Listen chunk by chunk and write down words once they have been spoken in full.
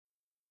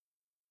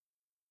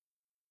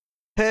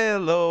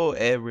Hello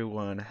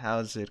everyone,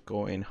 how's it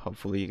going?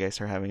 Hopefully you guys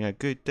are having a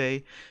good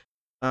day.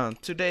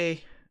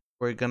 Today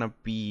we're gonna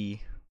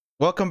be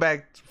welcome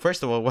back.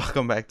 First of all,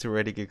 welcome back to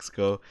Ready Geeks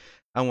Go.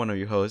 I'm one of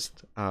your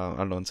hosts,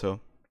 Alonso.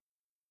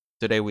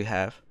 Today we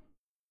have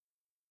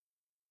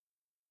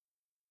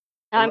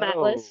I'm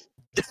Hello. Atlas.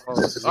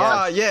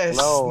 Oh, yes,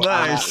 Hello,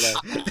 I'm nice.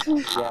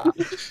 Atlas. Yeah,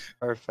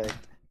 perfect.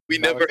 We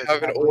That never was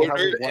have an exactly how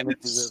order, we and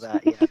wanted to do it's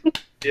that.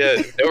 Yeah,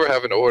 yeah, we never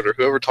have an order.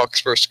 Whoever talks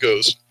first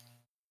goes.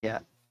 yeah.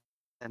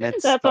 And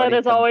it's That's why starting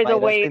there's to always a bite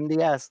us wait. in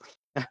the ass.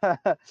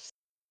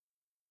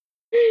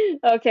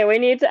 Okay, we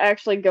need to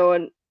actually go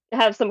and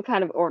have some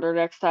kind of order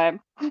next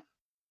time.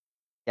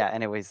 Yeah.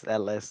 Anyways,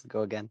 Atlas,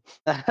 go again.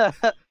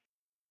 But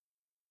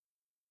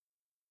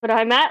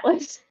I'm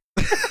Atlas.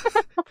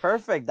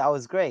 Perfect. That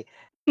was great.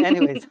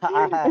 Anyways,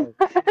 hi.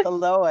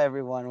 Hello,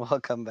 everyone.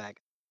 Welcome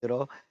back.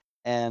 Doodle.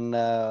 And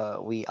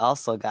we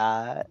also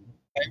got.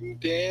 I'm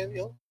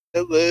Daniel.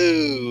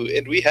 Hello,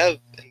 and we have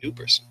a new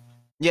person.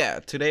 Yeah,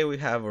 today we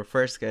have our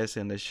first guest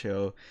in the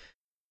show.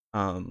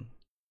 You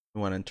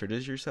wanna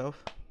introduce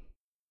yourself?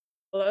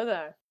 Hello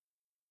there.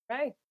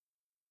 Hey.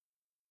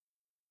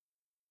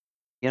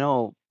 You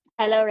know,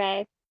 Hello,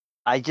 Ray.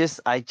 I just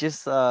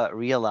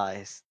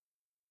realized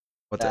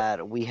What's up?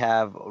 that we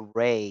have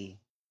Ray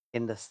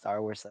in the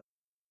Star Wars.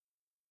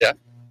 Yeah.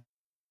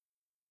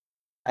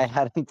 I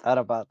hadn't thought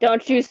about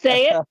Don't you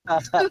say it.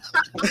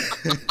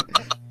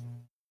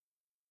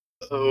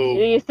 Oh,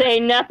 You say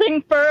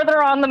nothing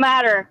further on the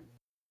matter.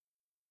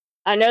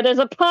 I know there's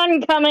a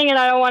pun coming and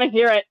I don't want to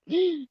hear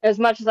it as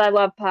much as I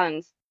love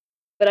puns.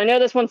 But I know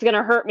this one's going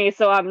to hurt me,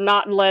 so I'm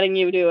not letting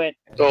you do it.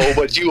 oh,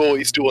 but you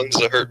always do ones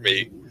that hurt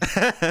me.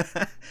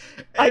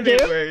 I do?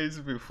 Anyways,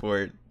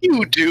 before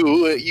You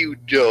do. You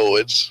know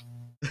it's.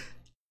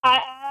 I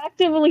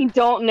actively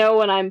don't know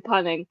when I'm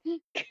punning.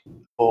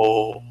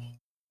 Oh.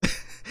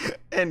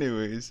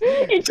 anyways,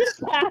 It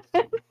just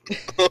happened.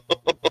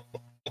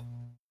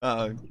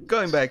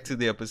 going back to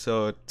the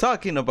episode,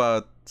 talking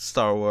about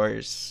Star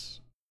Wars.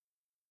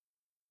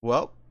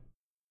 Well,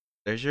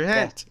 there's your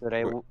hint.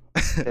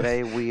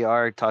 Today we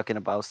are talking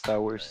about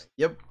Star Wars.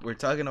 Yep, we're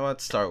talking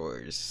about Star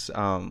Wars.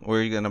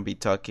 We're gonna be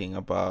talking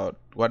about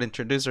what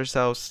introduced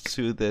ourselves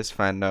to this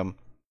fandom,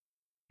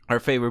 our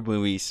favorite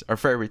movies, our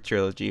favorite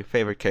trilogy,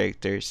 favorite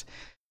characters,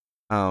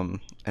 and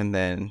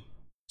then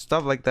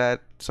stuff like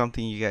that.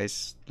 Something you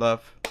guys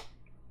love.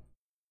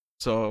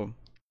 So,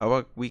 how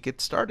about we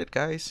get started,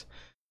 guys?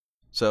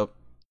 So,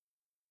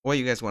 what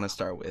you guys want to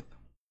start with?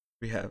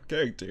 We have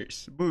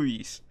characters,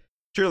 movies,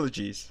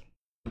 trilogies,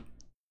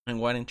 and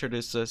what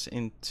introduced us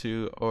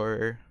into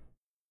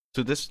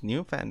to this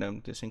new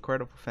fandom, this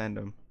incredible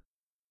fandom.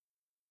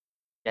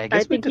 Yeah, I I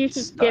guess we think you could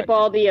should start. skip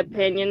all the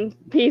opinion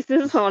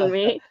pieces on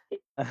me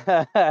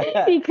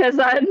because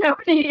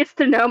nobody needs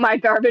to know my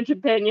garbage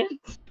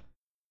opinions.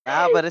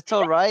 But it's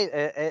all right.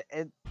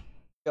 It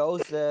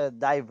shows the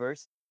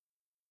diverse.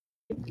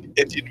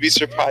 And you'd be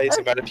surprised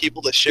the amount of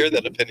people that share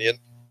that opinion.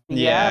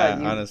 Yeah,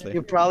 you, honestly.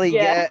 you probably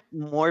Yeah. get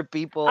more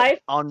people I-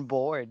 on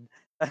board.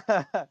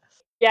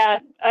 Yeah,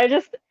 I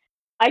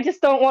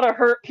just don't want to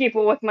hurt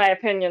people with my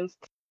opinions.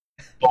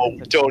 Oh,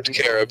 don't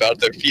care about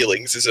their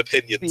feelings, his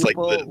opinions like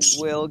People this.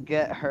 will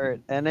get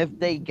hurt, and if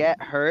they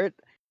get hurt,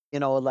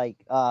 like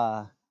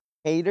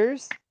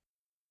haters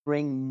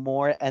bring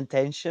more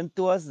attention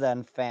to us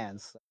than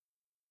fans.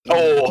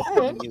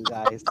 Oh. You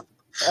guys.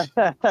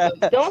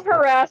 Don't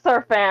harass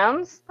our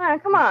fans.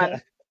 Come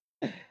on.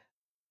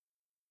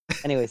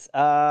 Anyways,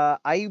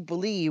 I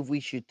believe we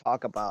should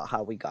talk about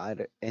how we got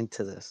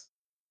into this.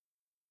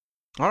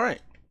 All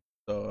right.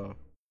 So,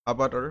 how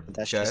about our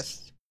That's guests?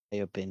 just my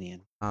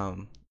opinion.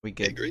 We I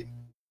get agree.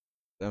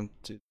 them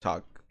to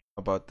talk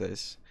about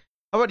this.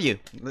 How about you?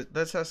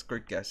 Let's ask our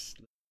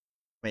guest.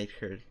 Make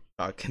her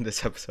talk in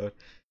this episode.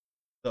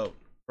 So,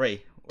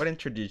 Ray, what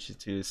introduced you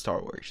to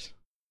Star Wars?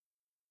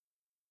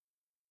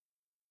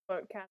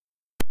 But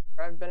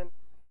I've been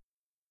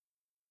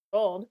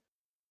told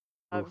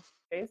of Oof.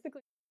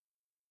 basically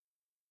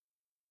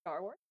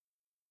Star Wars.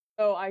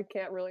 So I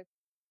can't really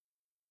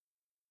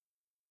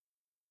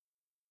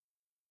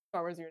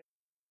Star Wars universe.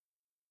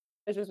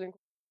 It's just been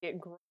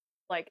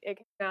like it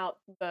came out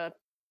the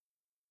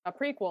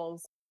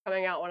prequels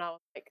coming out when I was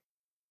like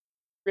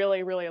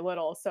really, really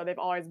little. So they've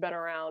always been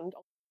around.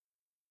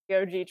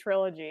 The OG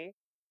trilogy.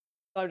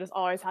 So I've just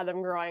always had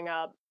them growing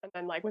up. And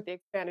then like with the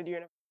expanded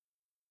universe,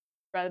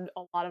 read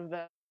a lot of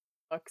the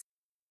books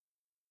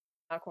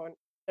that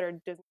are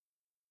Disney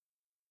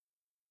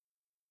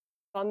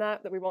on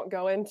that we won't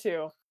go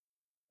into.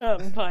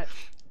 But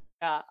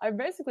yeah, I've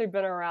basically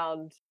been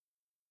around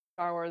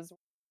Star Wars.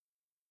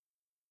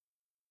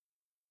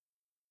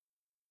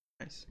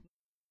 Nice.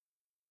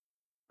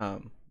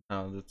 Now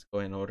let's go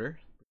in order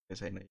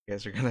because I know you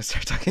guys are gonna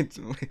start talking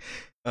to me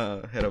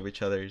ahead of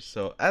each other.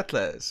 So,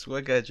 Atlas,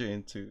 what got you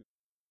into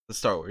the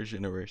Star Wars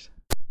universe?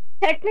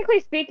 Technically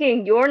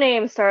speaking, your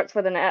name starts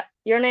with an F.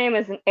 Your name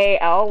is an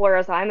AL,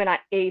 whereas I'm an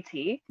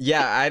AT.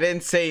 Yeah, I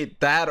didn't say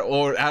that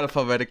or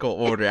alphabetical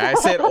order. I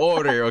said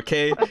order,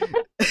 okay?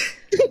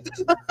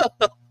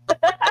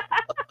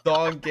 Don't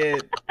don't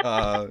get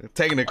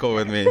technical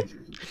with me.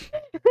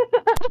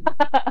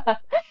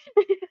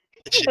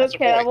 She has a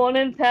Okay, I point. won't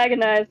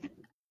antagonize.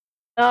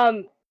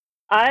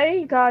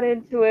 I got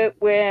into it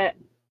with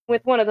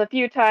one of the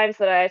few times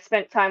that I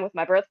spent time with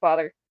my birth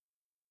father,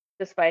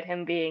 despite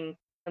him being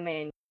the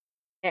main.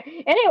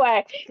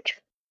 Anyway,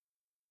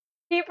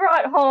 he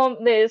brought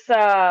home this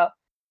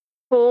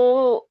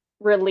full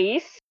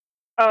release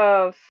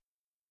of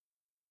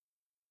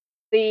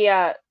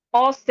the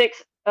all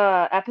 6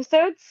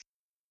 episodes,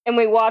 and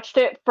we watched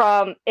it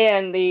from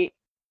in the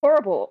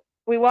horrible.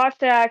 We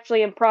watched it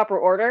actually in proper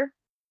order,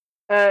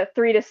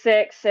 3 to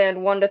 6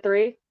 and 1 to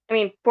 3. I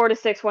mean 4 to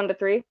 6, 1 to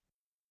 3.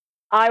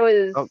 I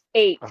was Oh,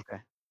 8. okay.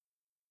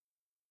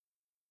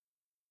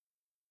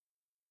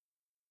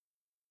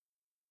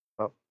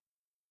 Well,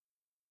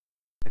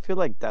 I feel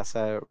like that's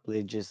a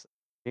religious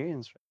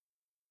experience.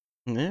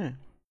 Yeah.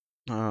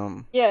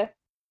 Yeah,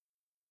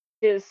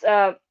 is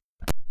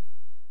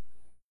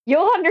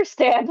you'll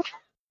understand.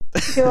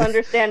 You'll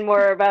understand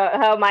more about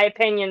how my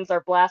opinions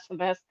are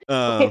blasphemous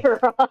later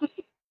on.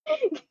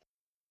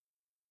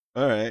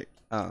 All right.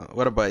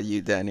 What about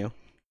you, Daniel?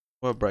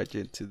 What brought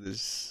you into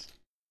this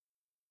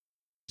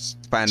It's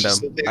just fandom?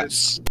 something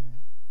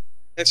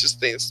it's just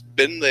thing that's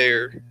been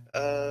there.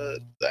 I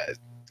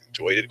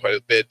enjoyed it quite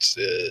a bit.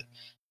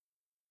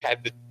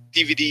 Had the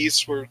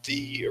DVDs for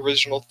the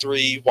original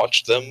 3,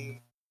 watched them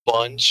a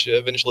bunch.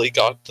 Eventually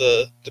got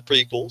the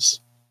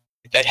prequels.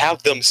 I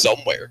have them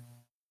somewhere.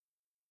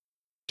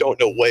 Don't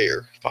know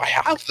where, but I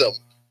have them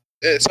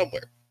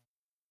somewhere.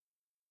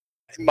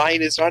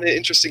 Mine is not an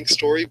interesting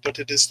story, but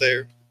it is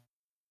there.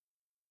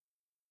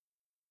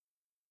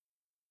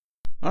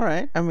 All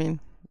right. I mean,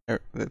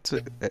 that's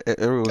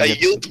everyone I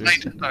gets yield to my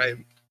choose.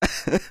 time.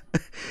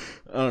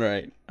 All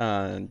right.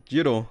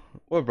 Judo,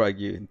 what brought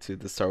you into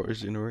the Star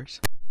Wars universe?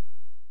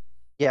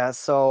 Yeah,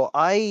 so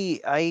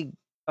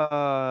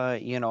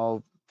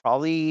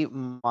probably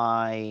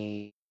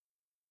my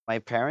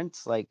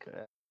parents, like,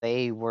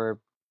 they were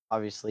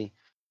obviously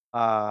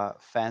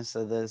fans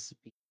of this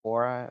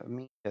before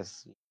me,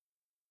 because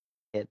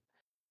kid.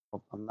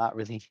 Well, I'm not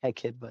really a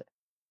kid, but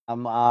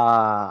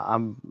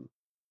I'm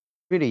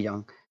pretty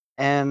young.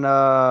 And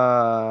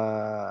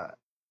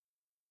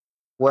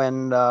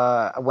when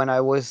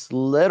I was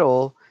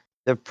little,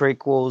 the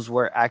prequels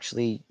were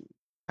actually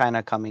kind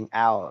of coming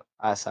out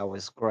as I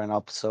was growing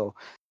up. So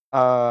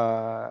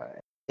uh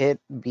it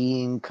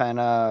being kind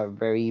of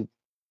very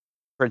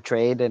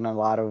portrayed in a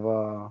lot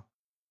of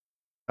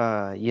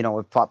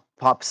with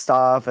pop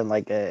stuff, and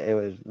like it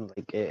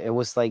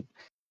was like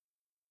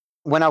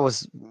when I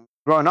was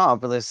growing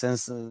up,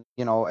 since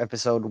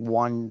episode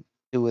 1,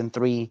 2, and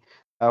 3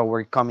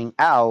 were coming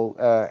out,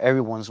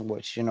 everyone's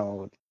was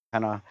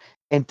kind of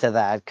into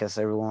that, because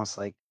everyone's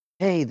like,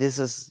 "Hey, this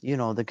is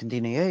the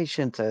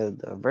continuation to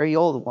the very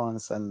old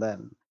ones." And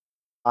then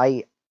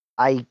I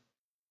I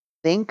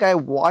think I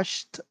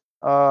watched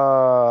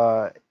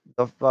the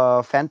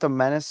Phantom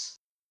Menace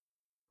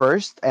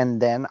first,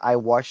 and then I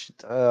watched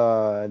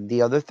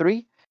the other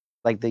 3,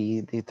 like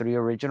the 3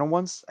 original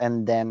ones,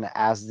 and then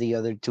as the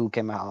other 2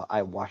 came out,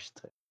 I watched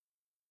it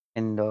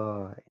in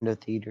the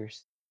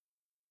theaters.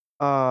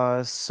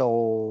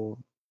 So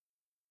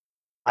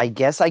I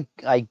guess I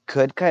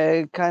could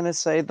kind of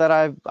say that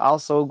I've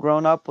also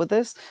grown up with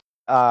this.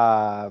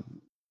 Uh,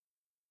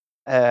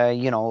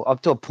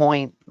 up to a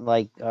point,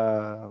 like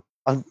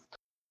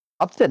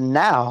up to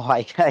now,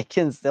 I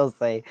can still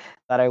say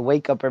that I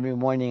wake up every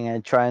morning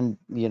and try and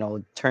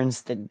turn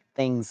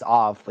things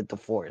off with the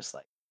Force,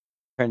 like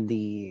turn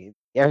the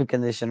air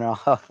conditioner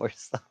off or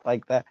stuff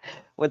like that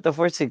with the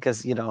Force,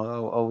 because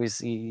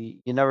always you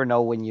never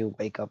know when you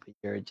wake up and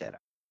you're a Jedi.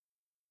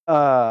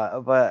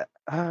 But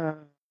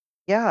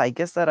yeah, I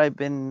guess that I've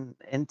been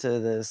into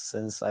this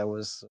since I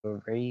was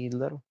very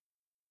little.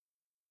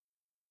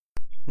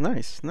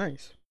 Nice,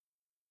 nice.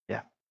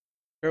 Yeah.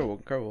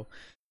 Cool, cool.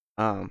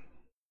 Um,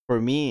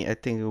 for me, I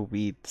think it would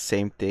be the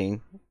same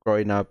thing.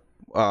 Growing up,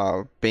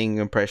 being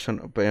an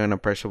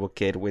impressionable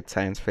kid with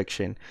science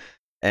fiction,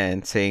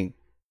 and seeing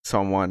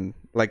someone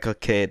like a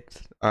kid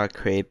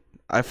create.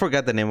 I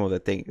forgot the name of the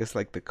thing. It's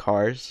like the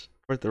cars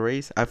for the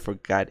race. I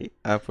forgot it.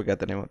 I forgot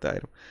the name of the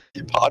item.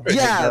 Pod racing.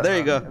 Yeah, there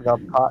you go. The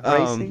pot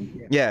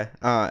racing. Yeah.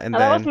 And Oh,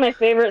 that was then my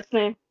favorite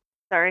thing.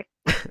 Sorry.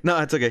 no,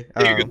 it's okay.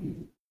 There you go.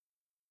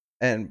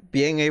 And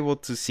being able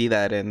to see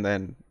that, and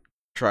then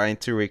trying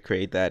to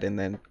recreate that, and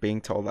then being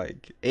told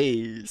like,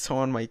 hey,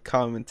 someone might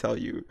come and tell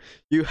you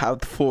you have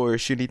the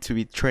Force, you need to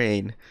be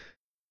trained.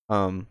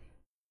 And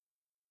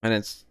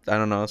it's, I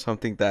don't know,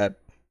 something that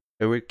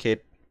every kid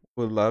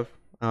would love.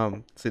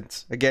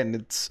 Since again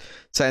it's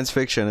science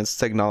fiction, it's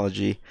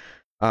technology.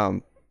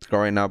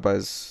 Growing up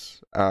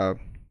as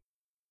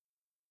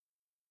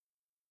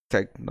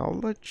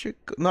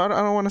technological, no, I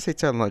don't want to say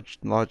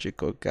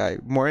technological guy,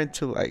 more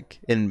into like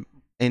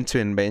into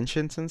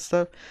inventions and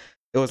stuff.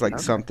 It was like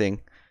Okay.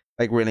 something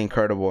like really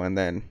incredible, and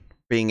then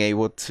being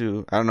able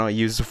to, I don't know,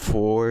 use the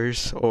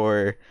Force,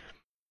 or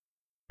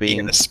Being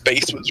being a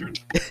space wizard.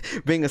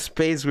 being a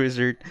space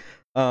wizard.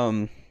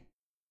 Um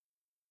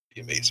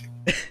Amazing.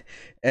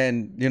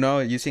 And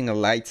using a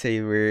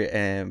lightsaber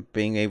and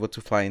being able to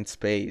fly in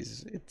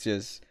space, it's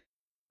just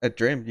a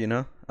dream,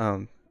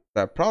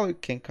 that probably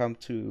can come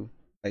to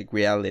like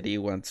reality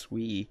once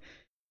we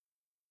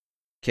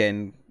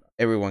can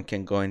everyone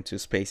can go into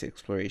space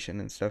exploration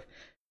and stuff.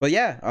 But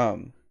yeah,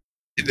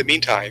 In the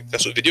meantime,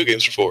 that's what video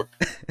games are for.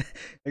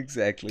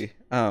 exactly.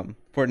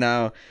 For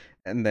now,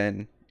 and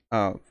then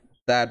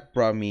that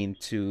brought me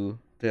into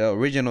the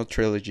original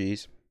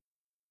trilogies.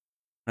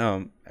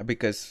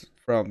 Because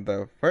from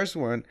the first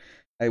one,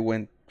 I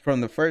went from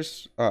the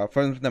first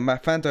from the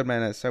Phantom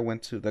Menace, I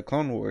went to the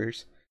Clone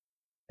Wars,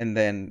 and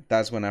then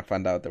that's when I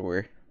found out there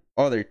were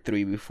other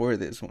three before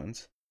these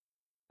ones,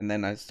 and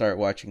then I started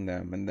watching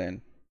them, and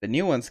then the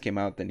new ones came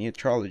out, the new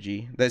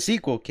trilogy, the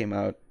sequel came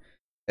out,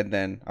 and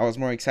then I was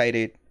more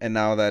excited. And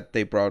now that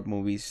they brought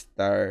movies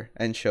that are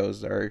and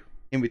shows that are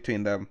in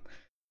between them,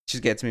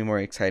 just gets me more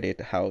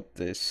excited how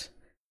this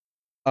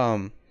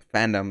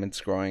fandom is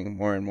growing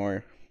more and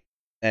more,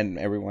 and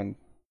everyone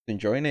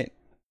enjoying it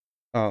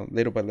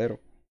little by little.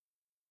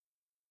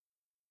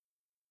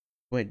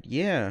 But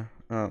yeah,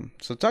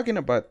 so talking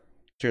about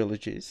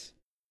trilogies,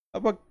 how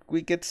about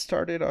we get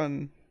started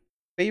on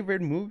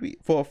favorite movie?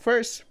 Well,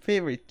 first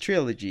favorite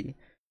trilogy,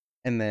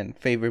 and then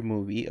favorite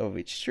movie of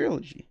each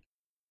trilogy.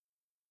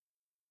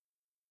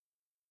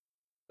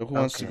 So who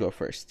wants to Okay. go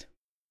first?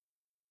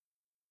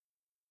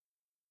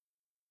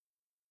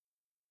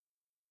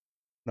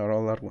 Not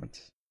all at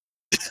once.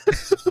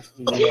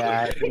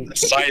 Yeah, The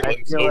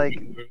silence. feel Oh, like-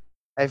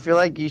 I feel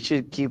like you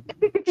should keep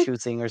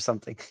shooting or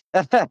something.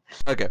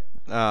 Okay.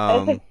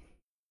 I think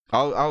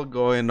I'll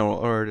go in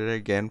order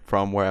again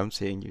from where I'm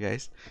seeing you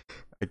guys.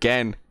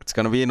 Again, it's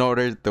gonna be in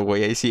order the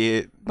way I see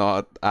it,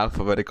 not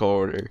alphabetical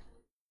order.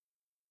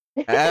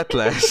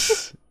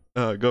 Atlas.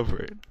 Go for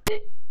it.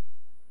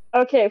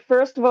 Okay,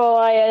 first of all,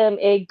 I am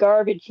a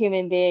garbage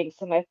human being,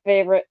 so my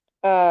favorite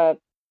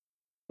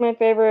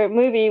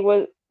movie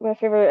was my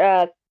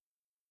favorite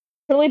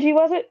trilogy,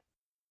 was it?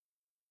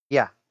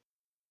 Yeah.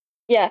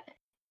 Yeah.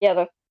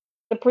 Yeah,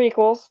 the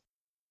prequels.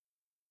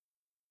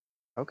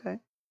 Okay.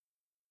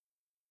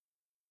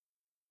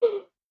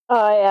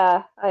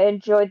 I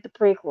enjoyed the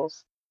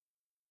prequels.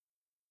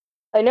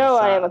 I know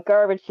That's I am not, a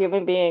garbage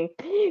human being.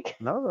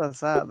 no,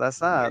 that's not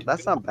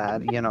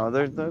bad.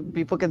 There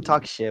people can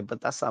talk shit,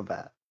 but that's not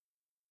bad.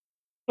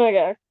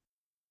 Okay.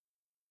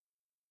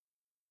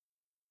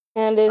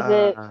 And is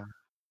it Uh,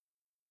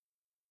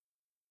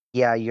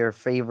 yeah, your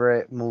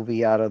favorite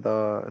movie out of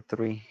the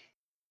three?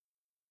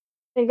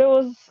 I think it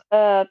was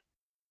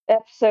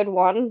episode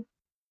 1.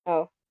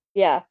 Oh,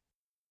 yeah.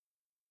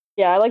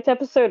 Yeah, I liked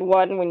episode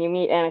 1 when you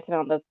meet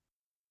Anakin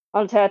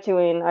on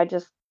Tatooine.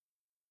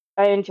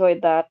 I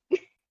enjoyed that.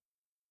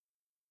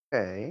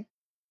 Okay.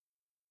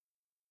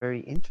 Very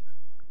interesting.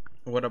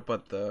 What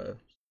about the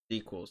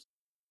sequels?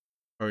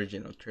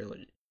 Original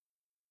trilogy.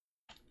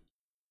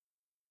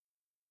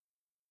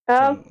 Which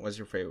Um one was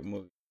your favorite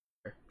movie?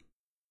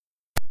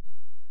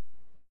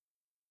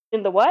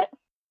 in the what?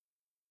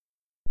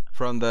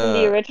 From In the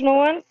the original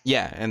ones?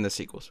 yeah, and the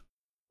sequels.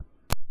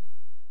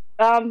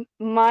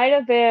 Might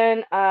have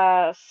been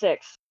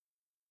 6.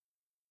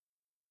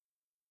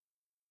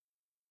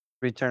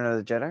 Return of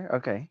the Jedi.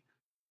 Okay.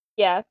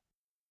 Yeah.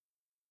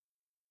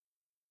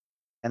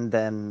 And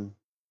then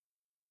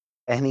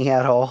any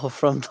at all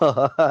from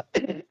the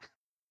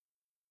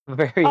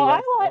very Oh,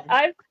 last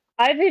one.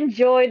 I've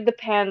enjoyed the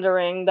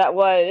pandering that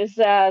was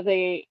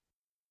the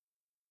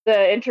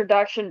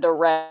introduction to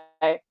Rey.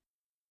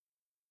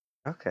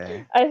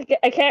 Okay.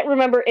 I can't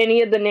remember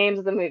any of the names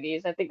of the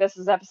movies. I think this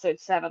is episode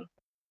 7.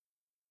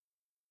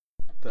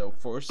 The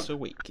Force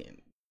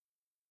Awakens.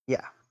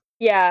 Yeah.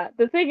 Yeah,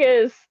 the thing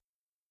is,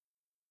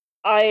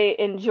 I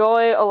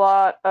enjoy a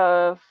lot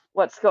of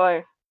what's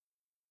going.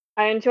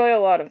 I enjoy a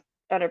lot of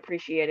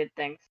unappreciated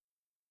things.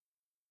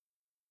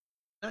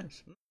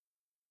 Nice.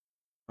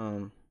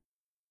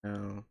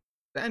 Now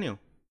Daniel.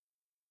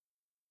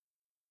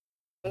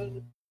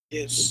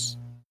 Yes.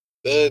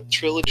 The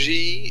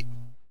trilogy,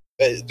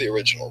 the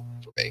original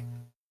for me.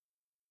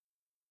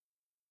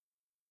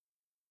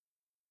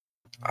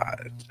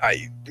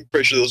 I'm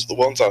pretty sure those are the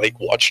ones I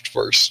watched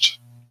first,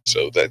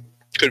 so that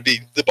could be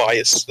the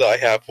bias that I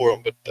have for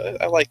them,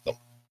 but I like them.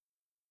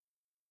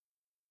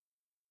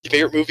 Your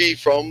favorite movie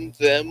from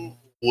them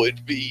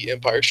would be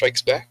Empire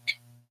Strikes Back.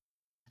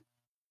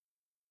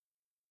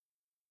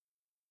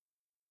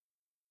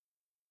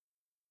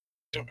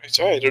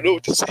 Sorry, I don't know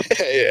what to say.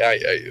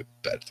 I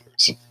bad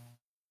words.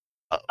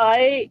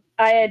 I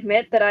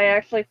admit that I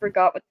actually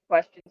forgot what the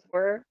questions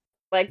were.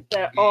 Like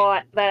that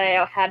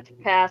I had to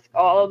pass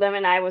all of them,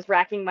 and I was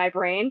racking my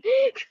brain.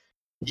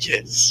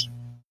 Yes,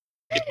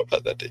 you know how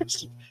that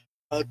is.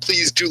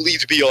 Please do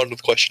lead me on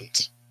with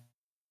questions.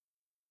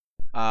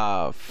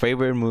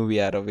 Favorite movie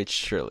out of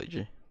each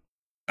trilogy.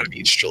 Out of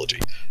each trilogy.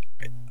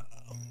 Right.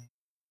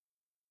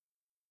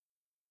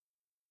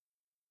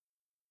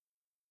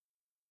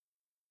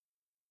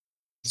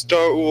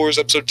 Star Wars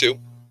Episode 2,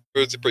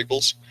 or the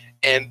prequels,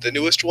 and the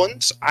newest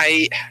ones.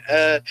 I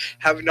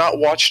have not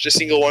watched a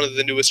single one of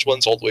the newest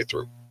ones all the way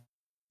through.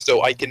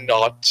 so I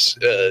cannot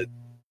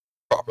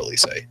properly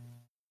say.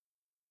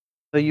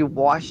 So you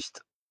watched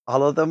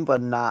all of them,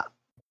 but not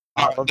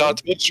all of them.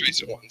 Not the most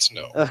recent ones,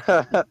 no.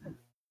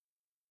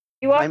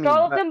 You watched mean,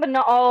 all of but- them, but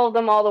not all of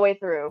them all the way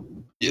through.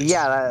 Yes.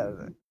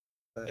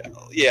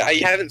 Yeah, I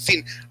haven't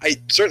seen. I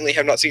certainly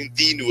have not seen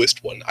the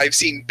newest one. I've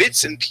seen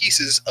bits and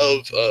pieces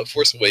of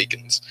Force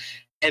Awakens,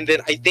 and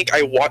then I think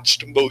I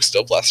watched most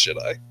of Last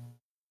Jedi.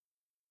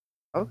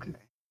 okay.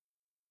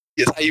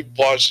 Yes, I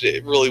watched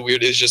it. Really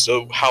weird is just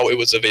how it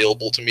was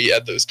available to me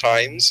at those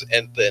times,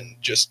 and then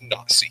just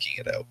not seeking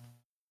it out.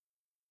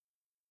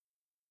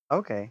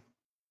 Okay.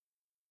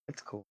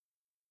 It's cool.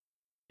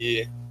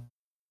 Yeah.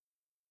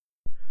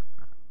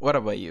 What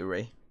about you,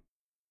 Ray?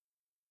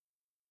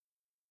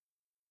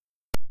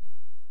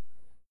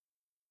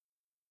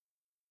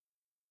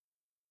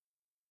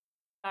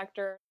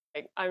 Actor.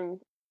 Like, I'm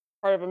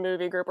part of a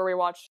movie group where we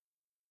watch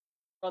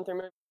run through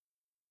movies,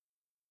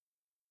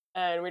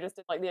 and we just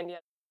did like the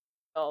Indiana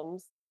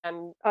films.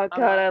 And Oh I'm god,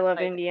 not, I love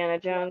like, Indiana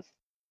Jones.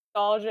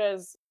 nostalgia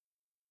is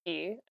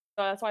key.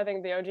 So that's why I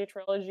think the OG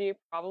trilogy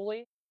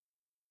probably.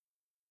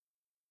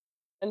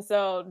 And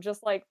so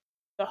just like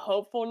the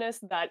hopefulness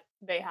that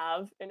they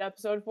have in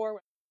episode 4,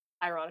 which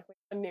ironically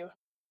a new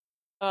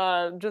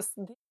just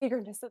the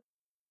eagerness of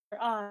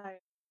their eyes.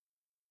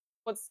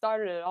 What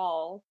started it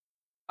all.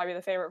 Probably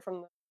the favorite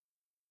from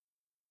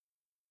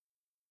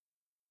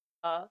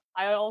the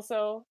I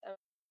also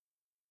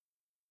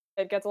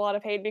it gets a lot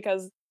of hate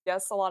because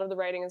yes, a lot of the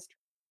writing is true.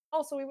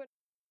 Also we would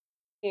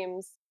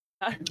themes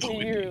that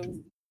we use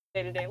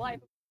day to day life.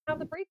 Have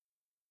the brief.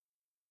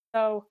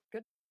 So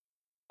good.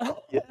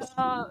 Yes.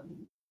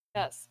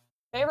 Yes.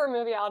 Favorite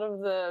movie out of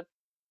the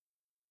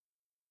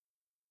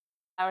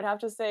I would have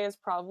to say is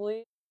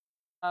probably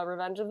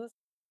Revenge of the Sith,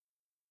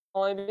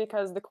 only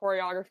because the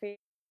choreography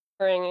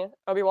during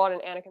Obi-Wan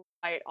and Anakin's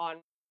fight on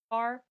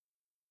Car,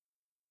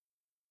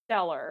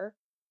 stellar.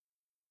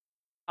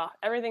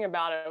 Everything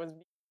about it was,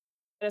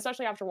 and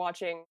especially after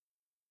watching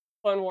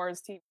Clone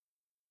Wars TV,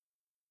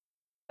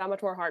 that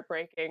much more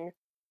heartbreaking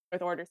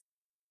with Order.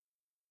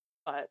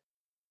 But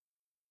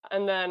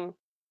and then,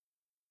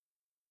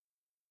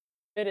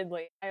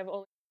 admittedly, I have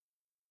only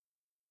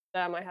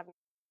them. I have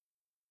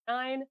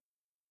 9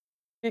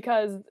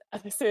 because,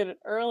 as I said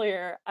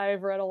earlier,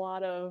 I've read a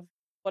lot of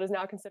what is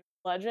now considered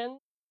legend,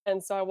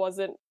 and so I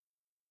wasn't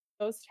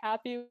most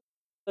happy with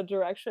the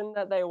direction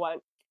that they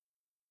went.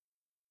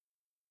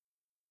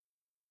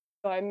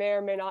 So I may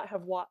or may not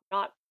have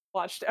not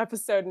watched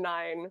episode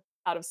 9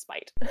 out of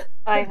spite.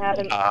 I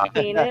haven't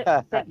seen it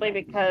simply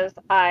because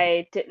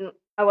I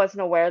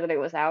wasn't aware that it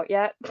was out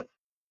yet.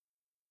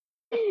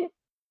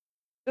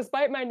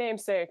 Despite my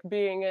namesake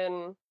being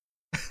in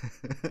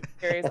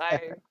series,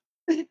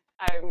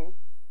 I'm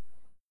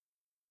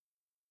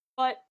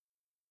but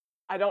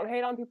I don't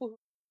hate on people who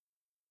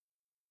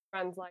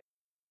friends like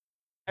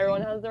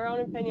everyone has their own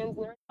opinions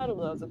and they're entitled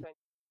to those opinions.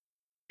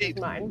 It's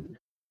mine.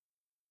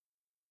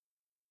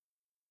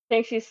 I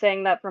think she's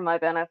saying that for my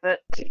benefit.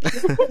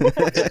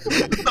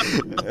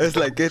 It's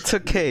like it's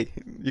okay.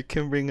 You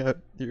can bring up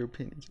your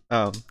opinions.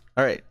 All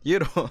right, you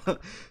know,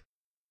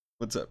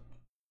 what's up?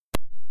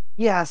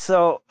 Yeah,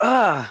 so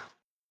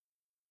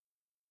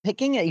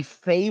picking a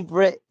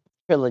favorite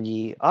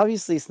trilogy,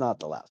 obviously it's not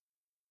the last.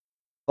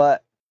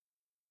 But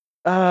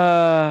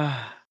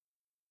I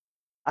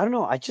don't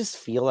know, I just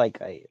feel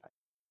like I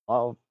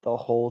love the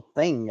whole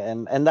thing,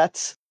 and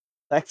that's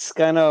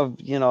kind of,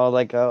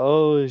 like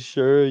oh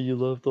sure you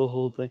love the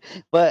whole thing.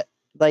 But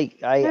like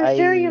I'm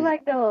sure you I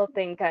like the whole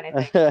thing kind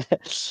of thing.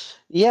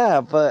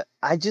 yeah, but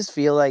I just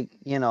feel like,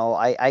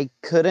 I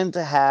couldn't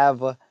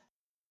have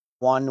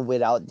one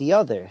without the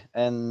other.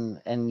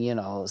 And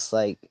it's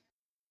like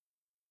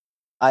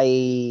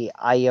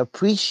I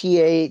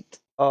appreciate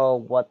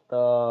what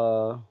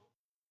the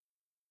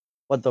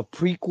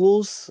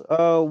prequels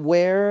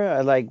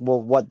were, like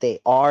what they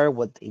are,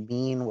 what they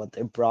mean, what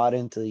they brought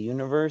into the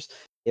universe,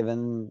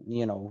 even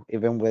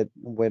even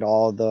with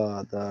all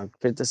the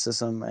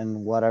criticism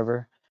and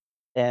whatever.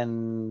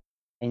 And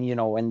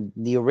and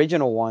the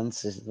original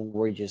ones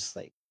were just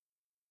like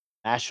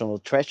national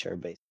treasure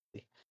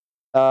basically.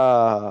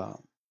 uh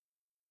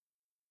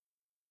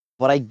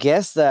but I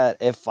guess that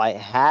if I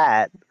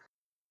had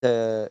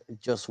to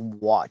just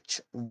watch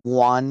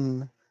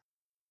one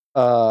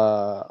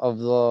of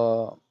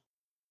the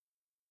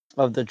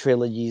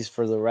trilogies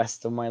for the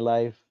rest of my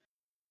life,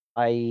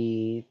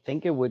 I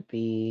think it would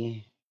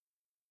be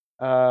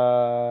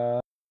uh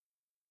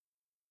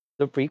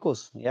the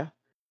prequels, yeah.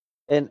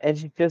 And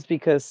it's just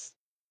because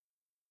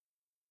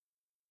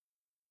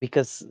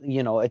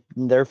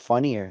they're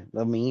funnier,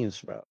 the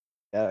memes, bro.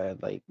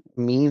 Like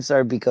memes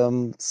are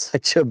become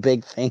such a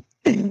big thing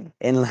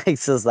in like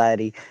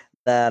society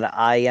that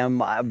I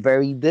am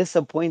very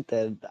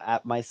disappointed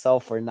at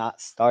myself for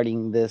not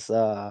starting this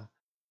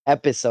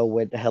episode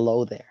with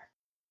hello there.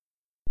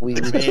 We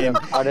should mean,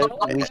 have started.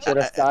 We should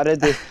have started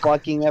this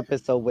fucking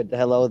episode with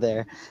hello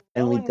there,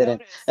 and No we one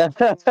didn't.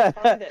 noticed.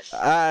 Find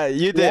it.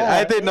 You did. I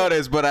Yeah. did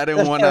notice, but I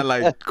didn't want to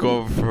like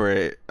go for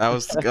it. I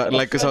was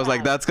like, cause I was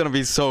like, that's gonna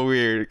be so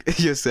weird.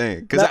 You're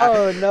saying, cause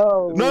No,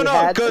 no, we no,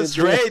 had to cause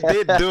do Ray it.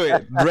 did do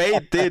it. Ray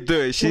did do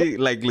it. She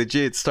like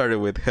legit started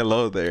with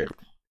hello there.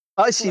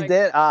 Oh, she Like-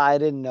 did. I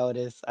didn't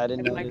notice. I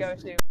didn't It's my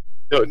notice. go-to.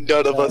 No,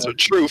 none of us are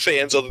true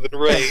fans other than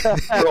Ray. We're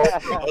all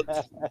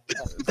frauds.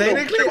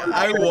 Technically,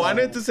 I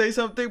wanted to say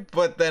something,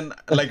 but then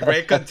like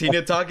Ray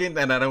continued talking,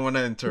 and I don't want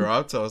to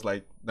interrupt, so I was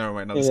like, never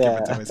mind, I'll just keep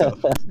it to myself.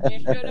 You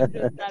should have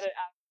just said it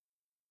out.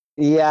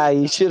 Yeah,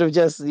 you should have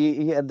just.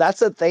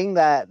 That's a thing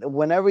that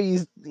whenever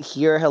you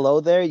hear hello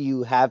there,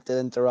 you have to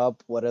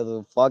interrupt whatever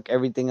the fuck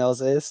everything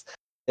else is.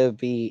 It'd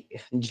be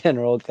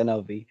General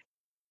Kenobi.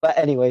 But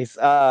anyways,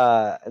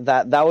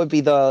 that would be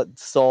the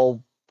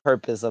sole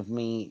purpose of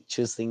me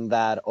choosing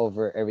that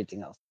over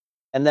everything else.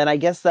 And then I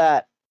guess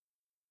that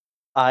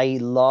I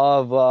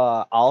love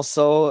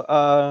also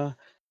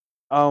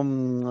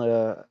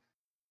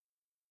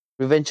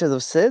Revenge of the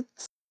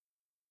Sith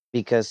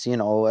because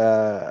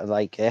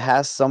like it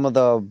has some of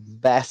the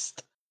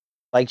best,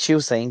 like she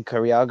was saying,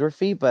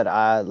 choreography, but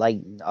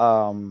like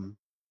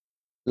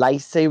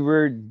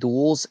lightsaber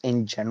duels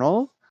in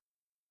general.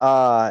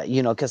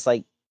 Because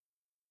like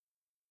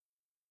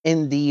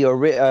in the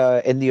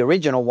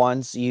original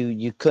ones,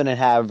 you couldn't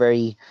have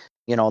very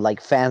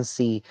like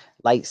fancy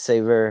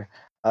lightsaber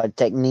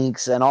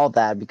techniques and all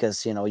that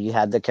because you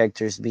had the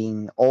characters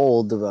being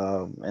old.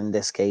 In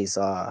this case,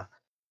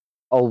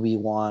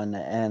 Obi-Wan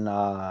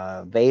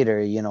and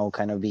Vader,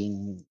 kind of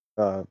being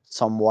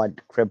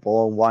somewhat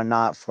crippled and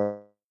whatnot for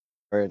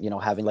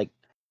having like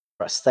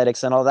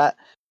prosthetics and all that.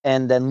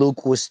 And then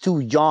Luke was too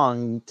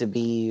young to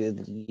be,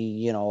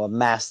 a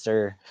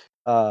master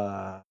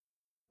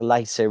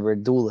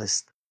lightsaber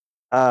duelist.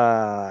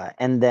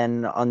 And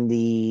then on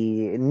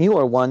the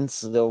newer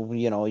ones, though,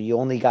 you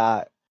only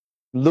got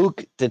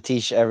Luke to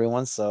teach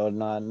everyone, so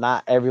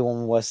not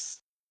everyone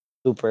was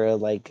super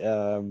like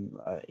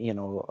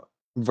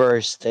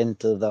versed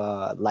into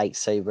the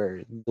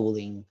lightsaber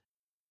dueling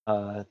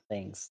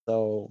things.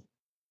 So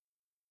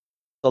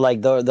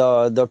like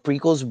the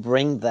prequels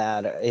bring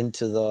that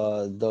into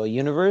the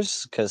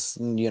universe because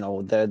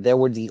they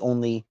were the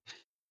only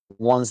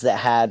ones that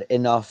had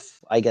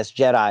enough, I guess,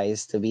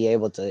 Jedi's to be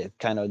able to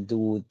kind of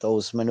do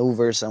those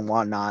maneuvers and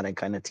whatnot and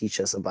kind of teach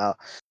us about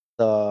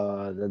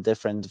the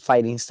different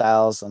fighting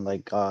styles and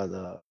like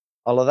the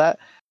all of that.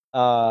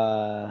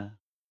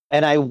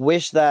 And I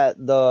wish that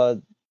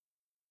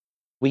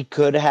we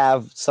could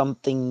have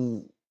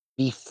something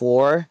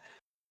before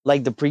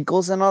like the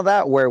prequels and all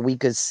that where we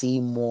could see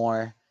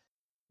more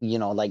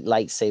like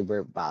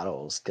lightsaber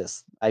battles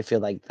because I feel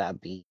like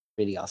that'd be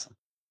pretty awesome.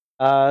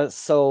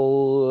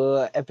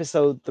 So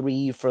episode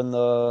 3 from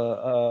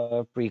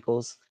the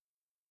prequels,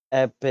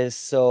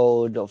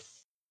 episode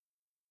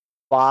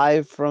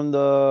 5 from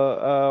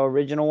the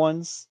original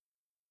ones,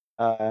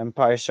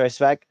 Empire Strikes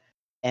Back,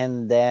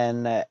 and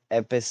then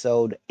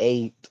episode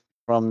 8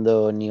 from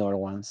the newer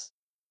ones.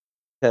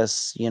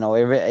 Because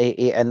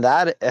and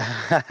that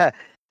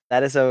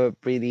that is a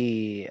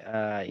pretty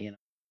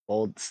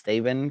bold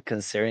statement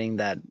considering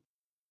that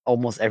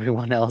almost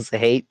everyone else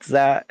hates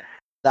that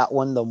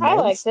one the I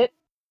liked most. it.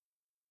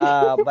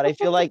 But I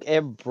feel like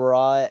it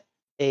brought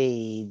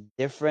a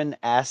different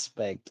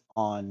aspect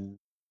on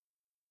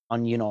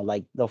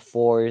like the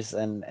force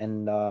and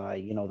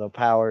the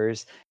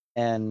powers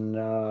and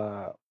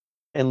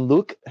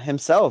Luke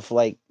himself,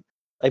 like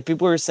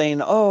people were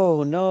saying,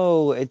 oh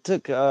no, it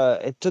took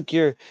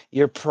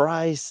your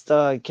prized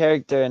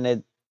character and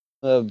it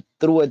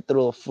threw it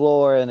through the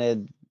floor and it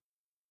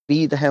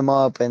beat him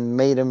up and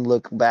made him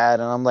look bad,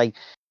 and I'm like,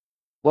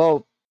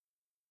 well,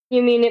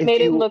 You mean it if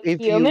made it you look if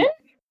human? you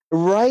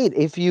right,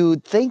 if you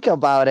think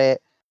about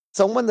it,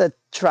 someone that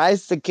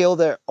tries to kill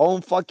their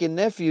own fucking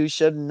nephew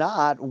should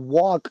not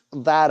walk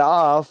that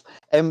off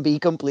and be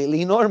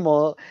completely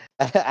normal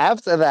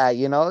after that.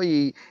 You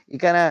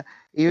kind of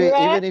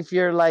even if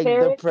you're like the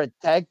Very-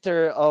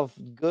 protector of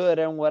good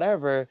and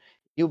whatever,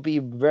 you'll be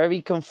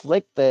very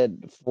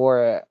conflicted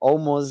for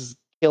almost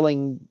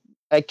killing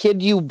a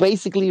kid you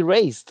basically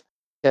raised.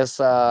 Because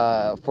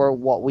for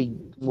what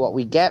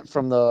we get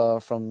from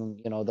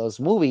those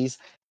movies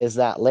is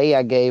that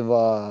Leia gave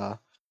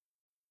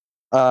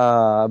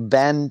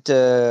Ben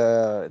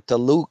to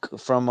Luke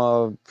from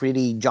a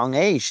pretty young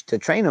age to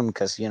train him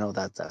because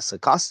that's a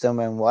custom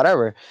and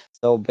whatever.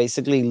 So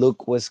basically,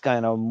 Luke was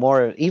kind of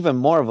even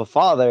more of a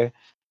father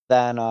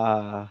than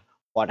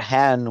what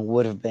Han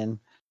would have been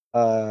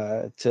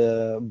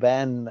to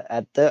Ben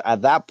at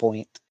that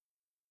point.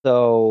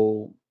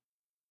 So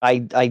I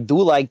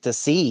do like to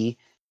see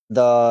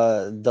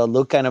the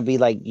Luke kind of be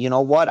like, you know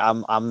what,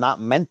 I'm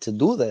not meant to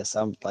do this.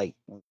 I'm like,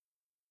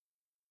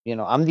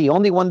 I'm the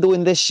only one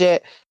doing this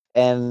shit,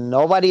 and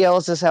nobody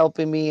else is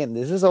helping me, and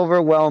this is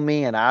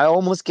overwhelming, and I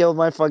almost killed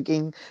my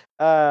fucking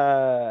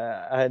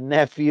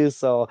nephew,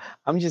 so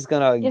I'm just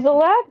gonna He's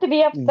allowed to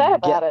be upset get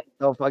about it.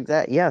 so fuck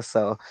that. Yeah,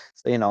 so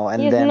you know,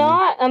 and He's then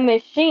not a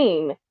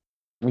machine.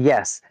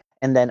 yes,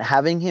 and then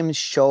having him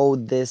show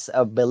this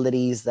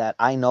abilities that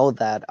I know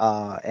that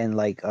and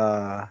like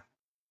um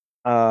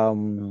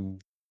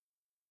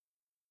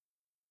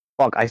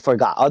fuck, I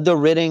forgot. Other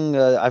reading,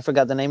 I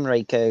forgot the name.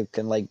 Right, can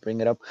like bring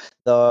it up.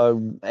 The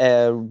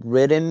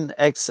written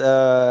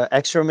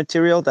extra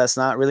material that's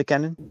not really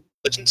canon.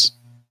 Legends.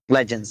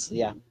 Legends,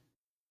 yeah.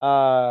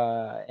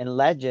 In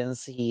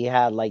Legends, he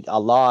had like a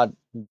lot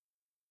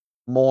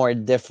more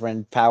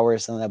different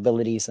powers and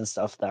abilities and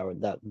stuff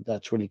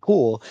that's really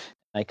cool.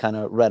 I kind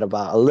of read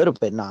about a little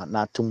bit,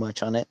 not too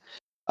much on it.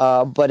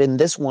 But in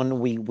this one,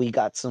 we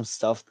got some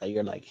stuff that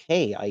you're like,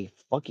 hey, I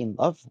fucking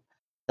love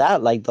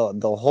that. Like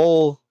the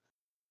whole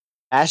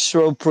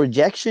astral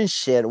projection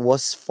shit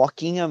was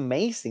fucking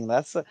amazing.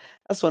 That's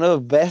one of the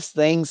best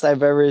things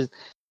I've ever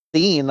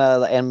seen.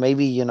 And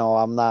maybe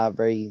I'm not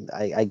very,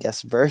 I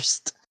guess,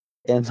 versed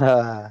in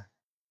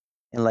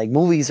like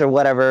movies or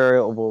whatever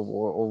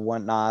or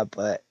whatnot,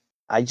 but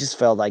I just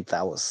felt like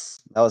that was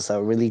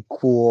a really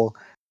cool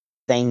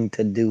thing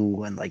to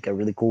do and like a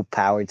really cool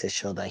power to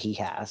show that he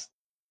has.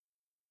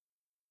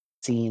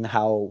 Seeing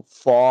how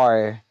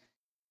far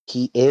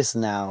he is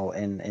now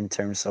in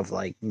terms of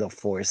like the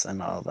force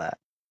and all that.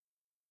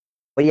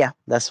 But yeah,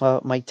 that's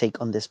my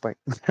take on this part.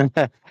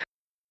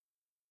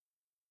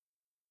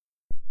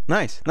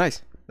 Nice,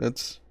 nice.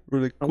 That's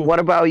really cool. What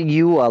about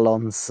you,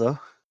 Alonso?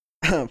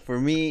 For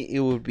me, it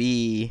would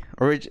be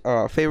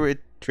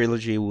favorite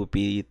trilogy would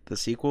be the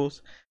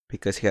sequels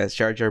because he has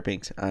Jar Jar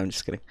Binks. I'm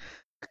just kidding.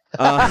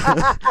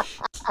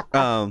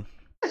 Um,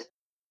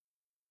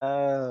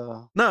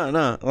 Oh,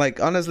 no. Like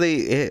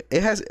honestly,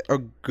 it has a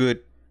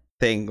good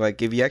thing.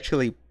 Like if you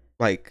actually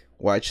like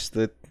watch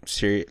the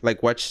series,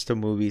 like watch the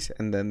movies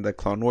and then the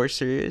Clone Wars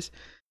series,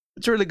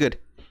 it's really good.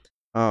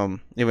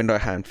 Even though I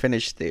haven't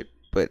finished it,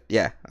 but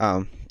yeah,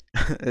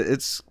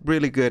 it's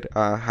really good.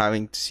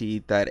 Having to see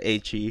that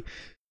HE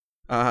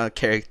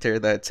character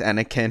that's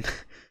Anakin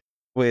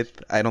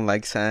with I don't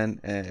like sand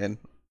and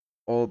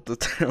all the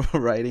terrible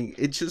writing,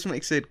 it just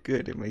makes it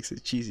good. It makes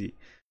it cheesy.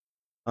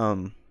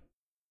 Um,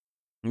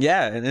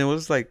 yeah, and it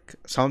was like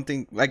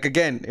something like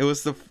again, it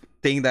was the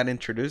thing that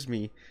introduced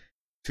me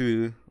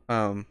to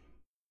the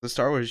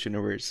Star Wars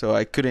universe. So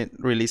I couldn't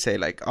really say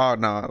like, oh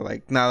no,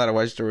 like now that I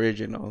watched the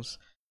originals,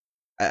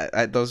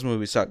 those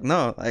movies suck.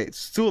 No, I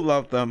still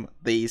love them.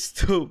 They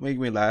still make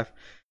me laugh.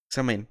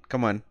 So I mean,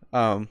 come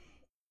on.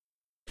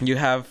 You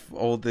have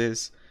all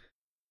this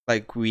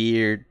like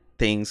weird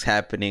things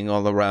happening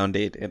all around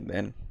it, and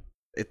then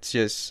it's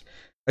just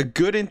a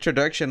good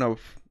introduction of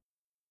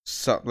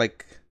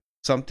like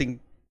something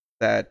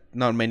that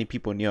not many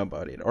people knew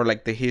about it, or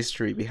like the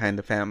history behind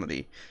the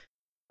family,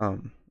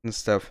 and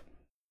stuff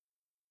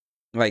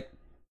like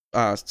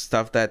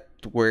stuff that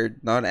were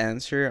not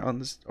answered on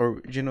the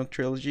original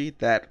trilogy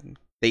that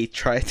they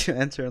tried to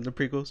answer on the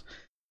prequels.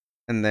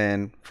 And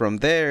then from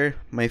there,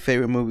 my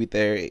favorite movie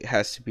there it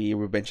has to be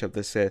Revenge of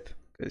the Sith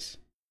because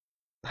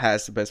it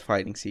has the best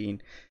fighting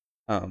scene.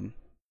 Um,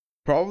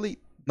 Probably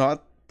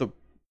not the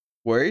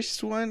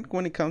worst one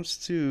when it comes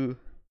to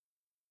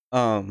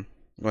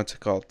what's it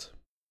called?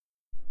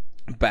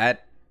 Bad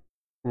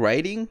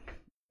writing,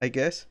 I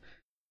guess.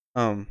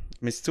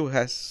 It still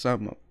has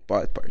some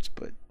bad parts,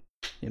 but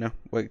you know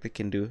what they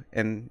can do.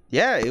 And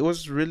yeah, it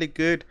was really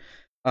good.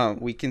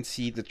 We can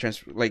see the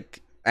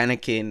like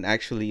Anakin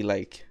actually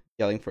like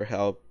yelling for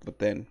help, but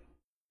then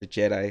the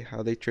Jedi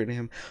how they treated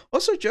him.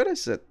 Also,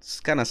 Yoda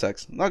kind of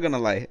sucks. Not gonna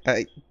lie,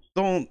 I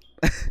don't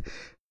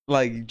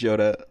like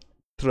Yoda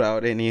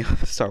throughout any of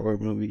the Star Wars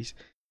movies.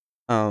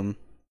 Um,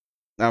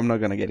 I'm not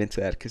gonna get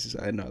into that because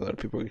I know a lot of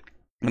people are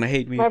gonna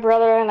hate me. My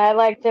brother and I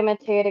liked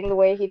imitating the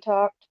way he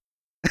talked.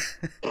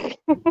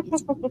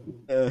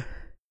 uh,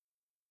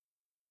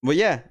 but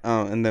yeah,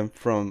 and then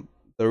from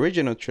the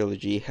original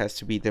trilogy it has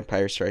to be The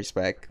Empire Strikes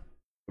Back,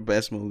 the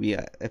best movie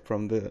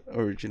from the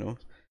original.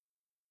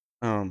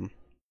 Um,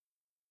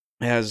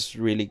 it has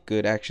really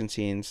good action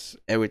scenes.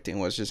 Everything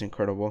was just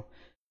incredible.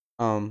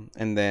 And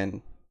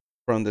then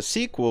from the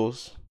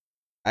sequels,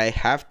 I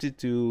have to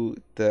do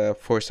The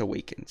Force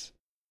Awakens.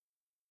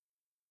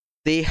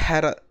 They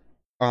had a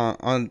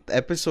on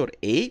episode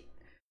 8.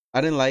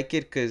 I didn't like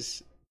it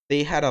because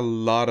they had a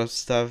lot of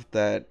stuff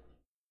that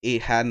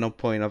it had no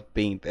point of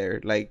being there.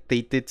 Like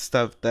they did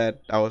stuff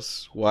that I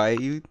was, why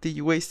did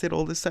you wasted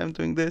all this time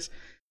doing this?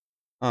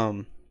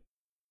 Um,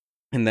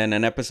 and then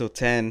in episode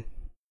 10,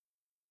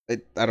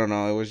 I don't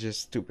know, it was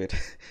just stupid.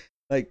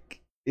 Like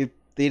it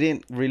they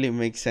didn't really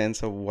make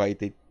sense of why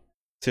they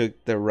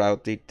took the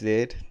route they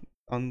did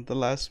on the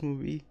last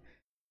movie.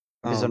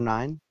 Episode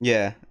 9.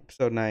 Yeah,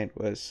 episode 9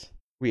 was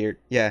weird.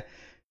 Yeah,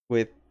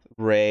 with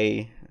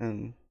Ray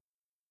and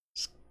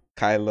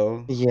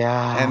Kylo,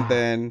 Yeah. and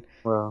then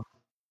Well,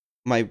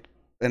 my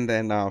and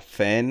then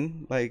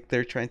Finn. Like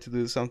they're trying to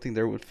do something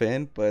there with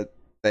Finn, but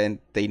then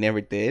they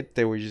never did.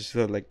 They were just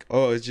like,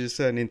 oh, it's just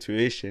an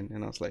intuition,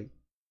 and I was like,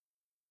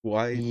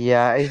 why?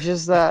 Yeah, it's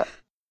just that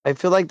I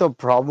feel like the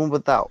problem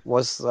with that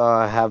was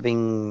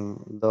having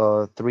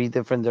the three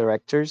different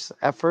directors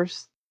at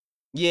first.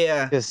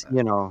 Yeah, Because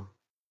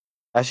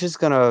that's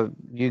just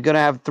you're gonna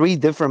have three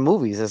different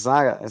movies. It's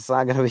not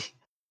gonna be,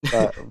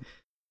 but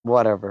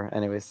whatever.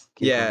 Anyways,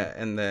 keep going. yeah,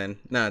 and then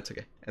no, it's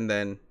okay. And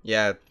then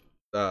yeah,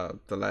 the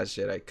Last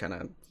Jedi kind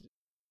of,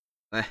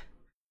 eh,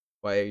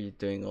 why are you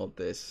doing all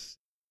this?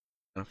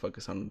 Kind of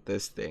focus on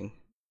this thing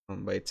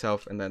by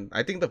itself, and then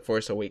I think the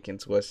Force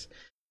Awakens was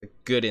a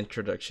good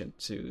introduction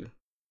to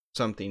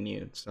something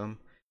new, some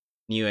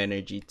new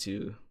energy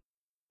to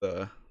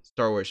the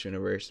Star Wars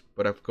universe.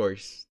 But of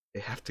course, they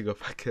have to go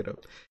back it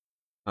up.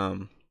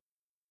 Um,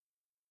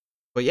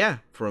 but yeah,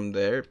 from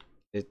there,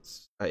 I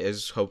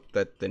just hope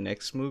that the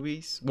next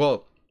movies,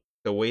 well,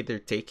 the way they're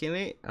taking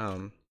it,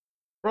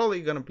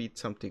 probably gonna be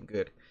something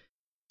good.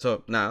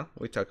 So now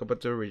we talk about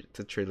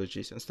the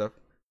trilogies and stuff.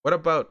 What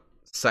about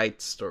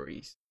side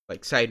stories,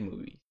 like side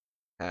movies?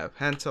 Have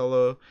Han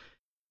Solo,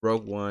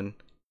 Rogue One,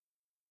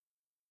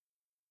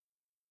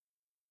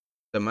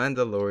 The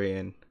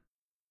Mandalorian.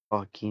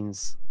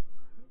 Hawkins.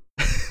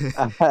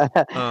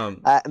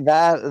 um,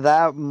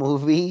 That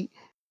movie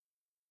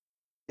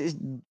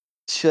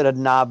should have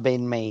not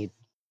been made.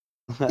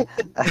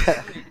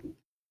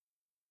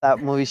 That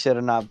movie should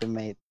have not been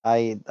made.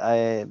 I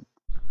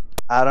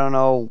don't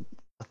know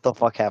what the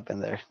fuck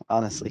happened there,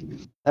 honestly.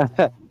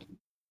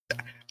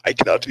 I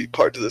cannot be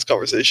part of this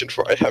conversation,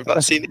 for I have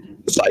not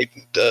seen side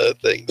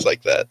things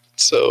like that.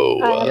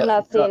 So I have Yeah,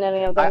 not seen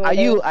any of them. Are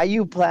either.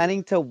 you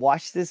planning to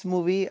watch this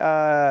movie,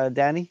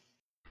 Danny?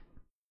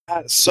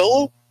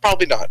 Solo,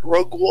 probably not.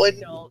 Rogue One,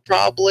 No.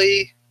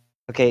 probably.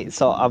 Okay,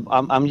 so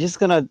I'm just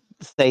gonna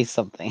say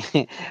something,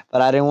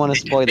 but I didn't want to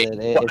spoil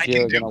it What I if can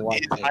you're do gonna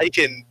watch is it. I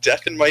can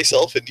deafen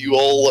myself, and you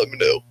all let me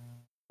know.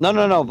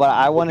 No, but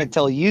I want to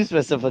tell you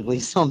specifically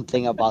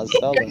something about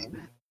Solo, Okay.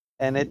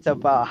 and it's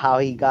about how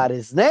he got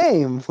his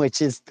name,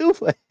 which is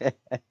stupid.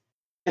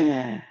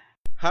 haven't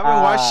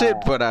watched it,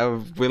 Ah, but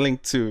I'm willing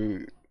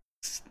to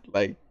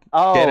like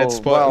get it oh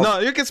spoiled. well, No,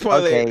 you can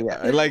spoil okay, it.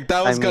 yeah. Like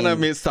that I was gonna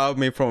mean, stop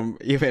me from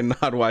even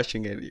not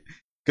watching it,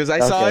 because I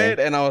saw okay, it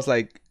and I was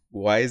like,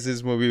 why is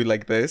this movie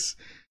like this?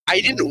 I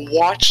didn't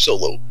watch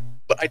Solo,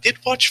 but I did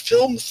watch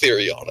film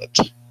theory on it.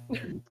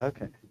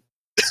 okay.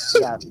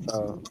 Yeah,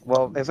 so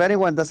well, if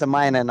anyone doesn't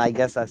mind, and I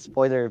guess a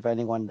spoiler if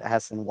anyone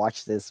hasn't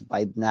watched this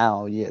by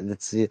now, yeah,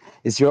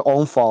 it's your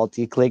own fault.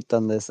 You clicked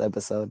on this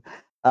episode.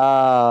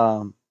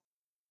 Um,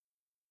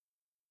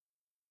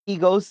 he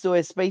goes to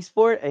a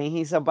spaceport and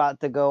he's about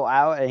to go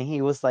out, and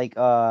he was like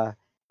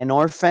an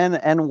orphan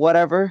and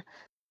whatever.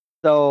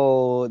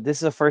 So this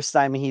is the first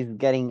time he's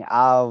getting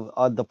out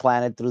of the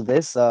planet through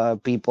this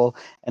people,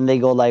 and they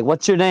go like,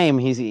 "What's your name?"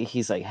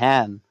 He's like,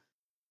 Han.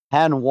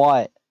 Han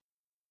what?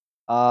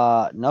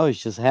 No,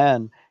 it's just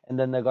Han. And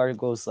then the guard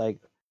goes like,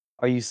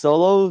 "Are you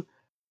Solo?"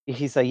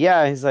 He's like,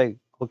 "Yeah." He's like,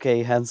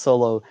 "Okay, Han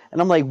Solo."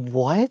 And I'm like,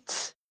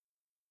 "What?"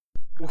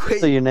 So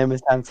Wait, your name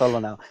is Han Solo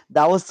now.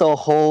 That was the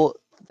whole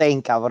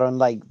thing, cabron.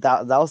 Like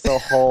that was the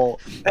whole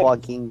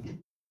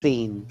fucking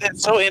scene.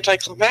 That's so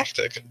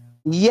anticlimactic.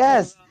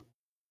 Yes.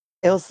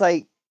 It was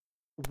like,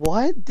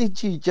 what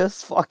did you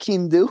just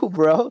fucking do,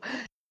 bro?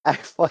 I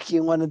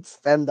fucking wanted to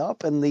stand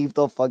up and leave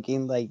the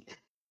fucking like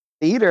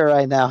theater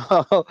right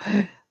now.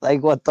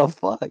 Like what the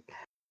fuck?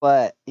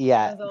 But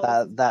yeah, As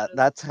always, that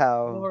is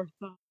more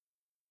fun.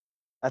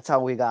 that's how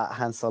we got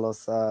Han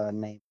Solo's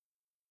name.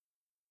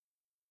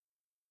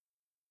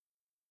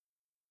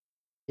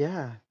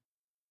 Yeah,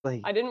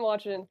 like I didn't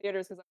watch it in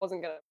theaters because I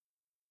wasn't gonna.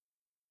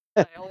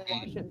 I only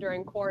watched it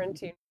during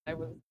quarantine. I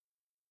was.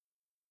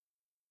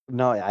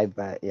 no, I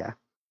bet, yeah.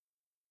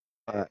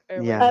 It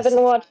was Yeah. I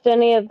haven't watched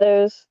any of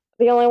those.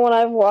 The only one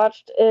I've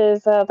watched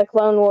is the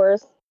Clone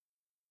Wars.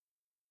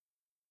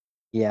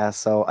 Yeah,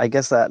 so I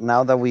guess that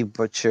now that we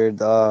butchered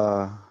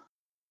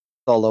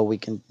Solo, we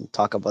can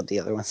talk about the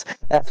other ones.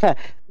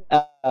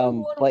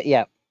 But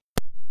yeah,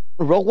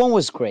 Rogue One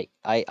was great.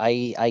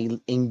 I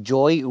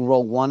enjoy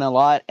Rogue One a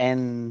lot,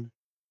 and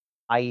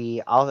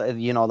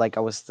I'll like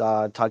I was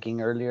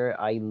talking earlier,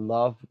 I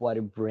love what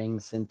it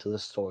brings into the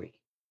story.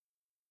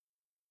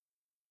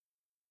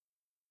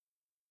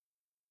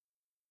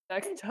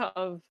 next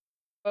of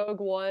Rogue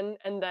One,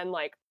 and then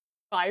like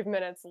 5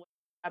 minutes later,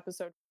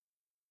 episode.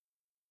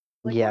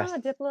 Like, Yes.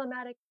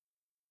 diplomatic.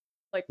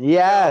 Like,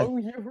 Yes. no,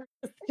 you were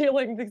just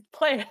stealing these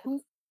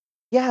plans.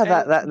 Yeah, And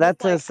that's just, like,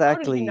 How did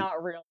exactly. he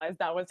not realize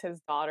that was his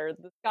daughter?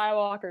 The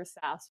Skywalker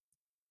sass.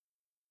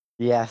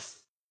 Yes,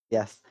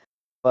 yes.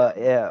 But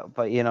yeah,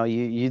 but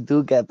you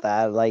do get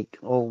that. Like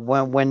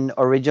when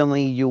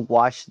originally you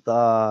watched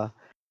the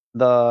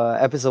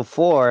episode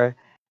 4,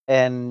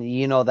 and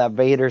that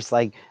Vader's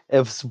like,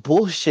 it's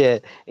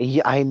bullshit.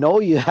 I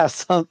know you have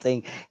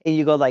something, and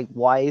you go like,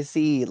 why is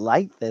he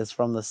like this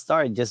from the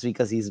start? Just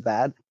because he's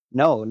bad?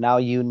 No, now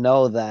you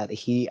know that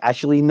he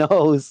actually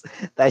knows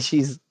that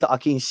she's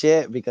talking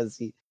shit,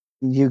 because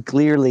you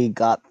clearly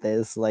got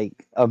this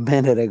like a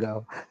minute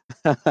ago.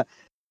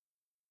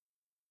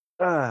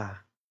 Uh,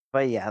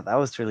 but yeah, that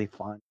was really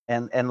fun.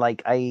 And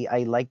like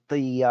I like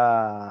the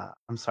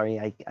I'm sorry,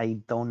 I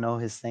don't know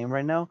his name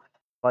right now,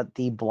 but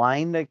the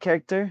blind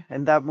character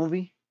in that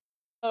movie.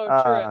 Oh, true.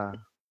 Uh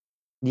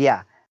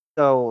yeah.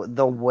 So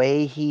the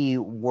way he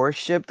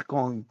worshipped,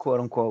 quote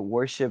unquote,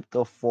 worshipped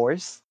the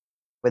force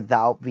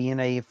without being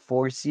a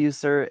force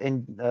user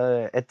in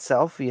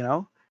itself, it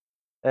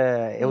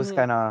was Mhm.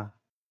 kind of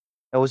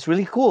it was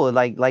really cool.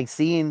 Like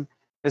seeing,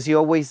 because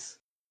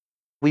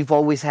we've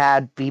always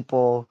had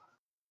people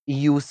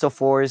use the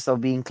force or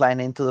be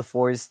inclined into the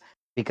force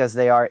because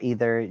they are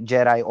either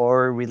Jedi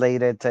or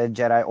related to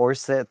Jedi or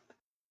Sith.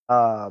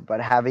 But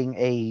having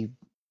a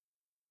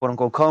quote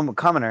unquote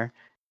commoner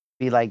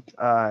be like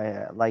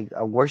a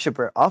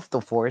worshiper of the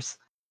force,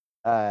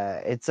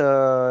 it's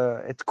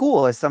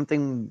cool. It's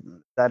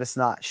something that is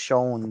not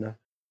shown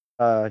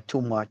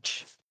too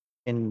much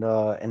in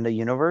the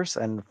universe,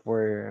 and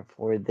for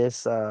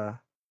this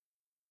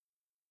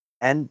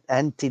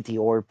entity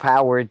or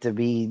power to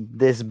be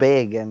this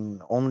big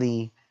and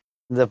only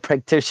the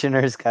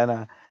practitioners kind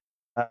of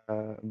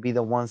be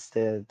the ones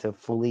to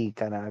fully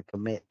kind of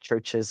commit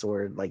churches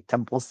or like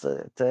temples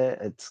to it.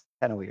 It's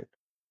kind of weird,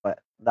 but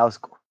that was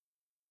cool.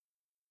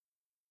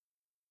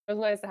 It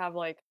was nice to have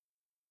like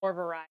more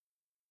variety,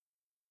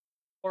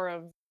 more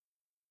of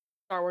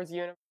Star Wars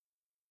universe.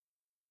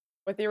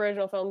 With the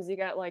original films, you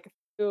get like a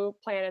few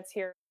planets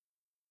here,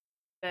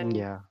 then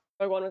Yeah.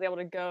 Rogue One was able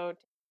to go to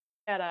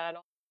Jeddah and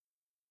all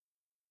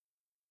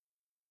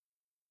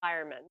the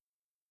environment,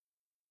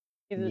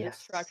 see the Yes.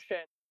 destruction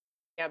of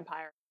the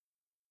Empire.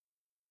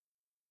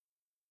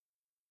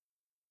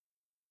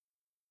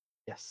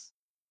 Yes.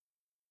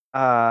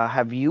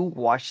 Have you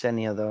watched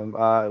any of them?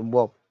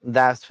 Well,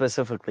 that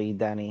specifically,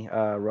 Danny,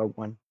 Rogue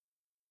One.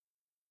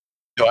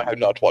 No, I have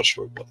not watched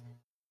Rogue One.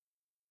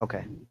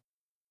 Okay. We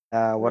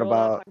What will not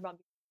about talk about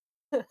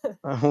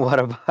what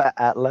about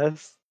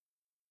Atlas?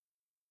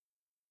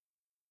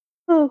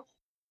 Oh,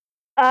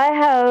 I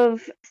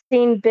have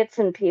seen bits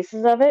and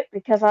pieces of it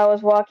because I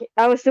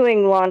was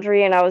doing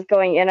laundry and I was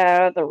going in and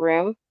out of the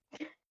room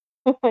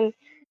when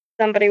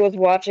somebody was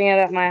watching it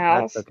at my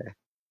That's house. okay.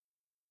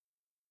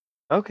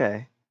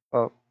 Okay.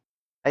 Well,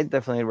 I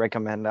definitely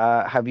recommend.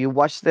 Have you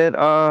watched it,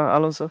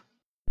 Alonso?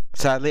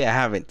 Sadly, I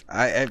haven't.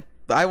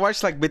 I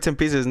watched like bits and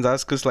pieces, and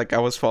that's because like I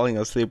was falling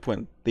asleep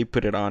when they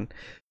put it on.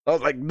 I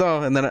was like,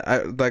 no, and then I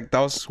like that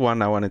was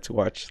one I wanted to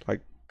watch,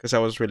 like because I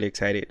was really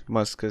excited,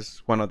 most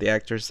because one of the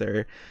actors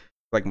there,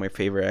 like my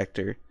favorite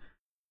actor,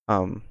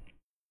 um,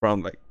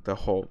 from like the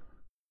whole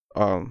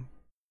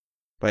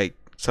like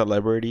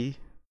celebrity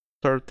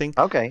sort of thing.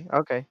 Okay.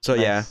 Okay. So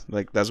yeah, Nice.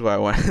 like that's why I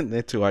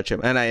wanted to watch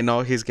him, and I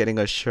know he's getting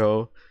a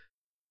show,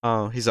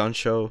 his own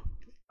show,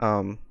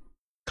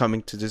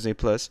 coming to Disney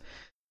Plus,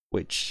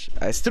 which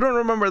I still don't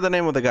remember the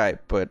name of the guy,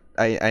 but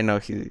I know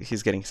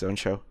he's getting his own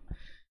show.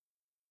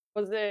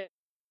 Was it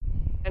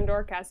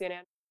Andor, Cassian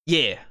Andor,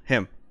 Yeah,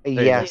 him. There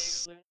you go. Diego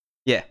Yes. Luna?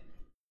 Yeah,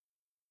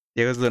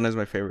 Diego Luna is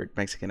my favorite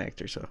Mexican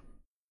actor, so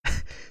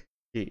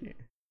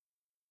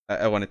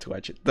I wanted to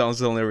watch it. That was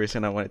the only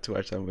reason I wanted to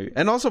watch that movie,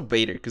 and also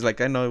Vader, because like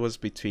I know it was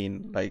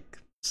between like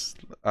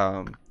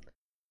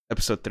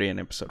episode 3 and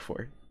episode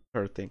 4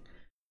 sort of thing,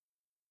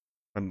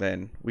 and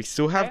then we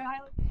still have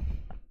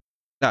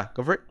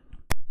go for it.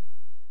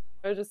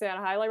 I was just saying,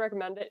 I highly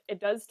recommend it. It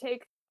does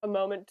take a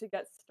moment to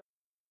get started.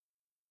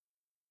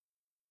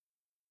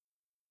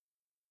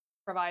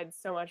 Provides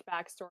so much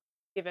backstory,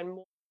 even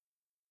more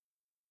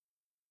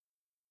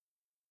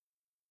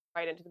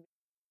right into the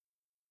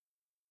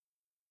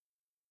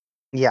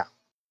Yeah.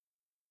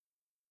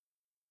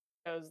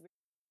 shows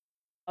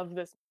of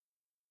this.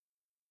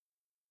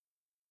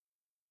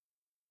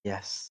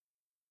 Yes.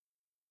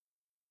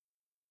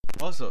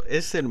 Also,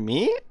 is it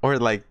me or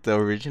like the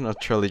original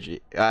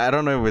trilogy? I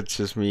don't know if it's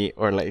just me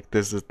or like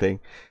this is the thing.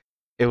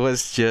 It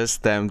was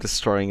just them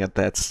destroying a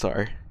Death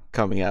Star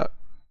coming out.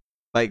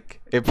 Like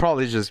it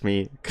probably just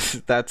me,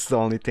 because that's the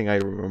only thing I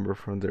remember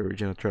from the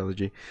original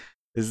trilogy.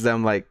 Is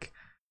them like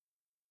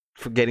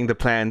forgetting the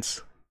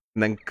plans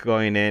and then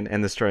going in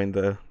and destroying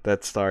the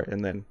Death Star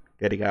and then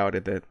getting out,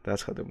 and then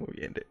that's how the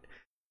movie ended.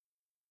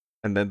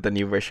 And then the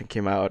new version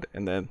came out,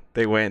 and then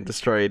they went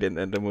destroyed, and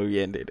then the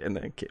movie ended, and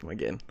then came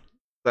again.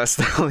 That's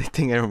the only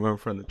thing I remember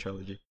from the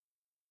trilogy.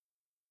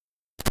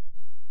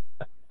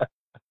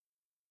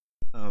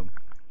 Um,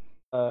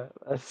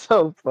 That's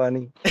so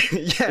funny.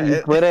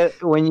 yeah,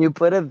 When you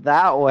put it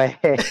that way.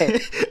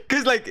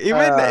 because like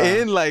even Uh,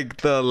 in like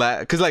the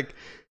because like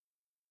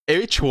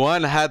each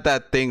one had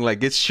that thing.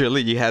 Like it's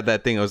surely you had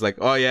that thing. I was like,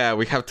 oh yeah,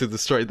 we have to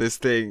destroy this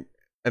thing,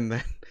 and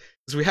then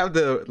because we have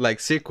the like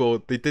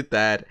sequel, they did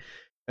that,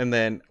 and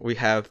then we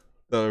have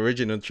the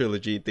original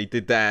trilogy, they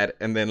did that,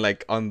 and then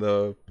like on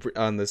the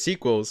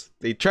sequels,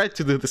 they tried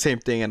to do the same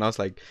thing, and I was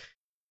like,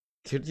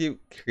 could you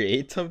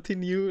create something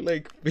new,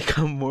 like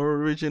become more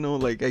original?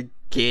 Like I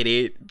get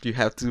it, you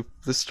have to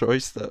destroy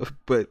stuff,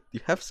 but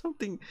you have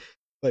something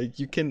like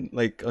you can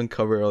like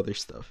uncover other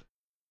stuff.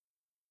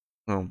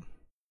 Um,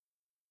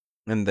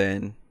 and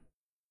then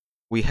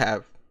we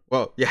have,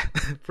 well, yeah,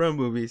 from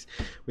movies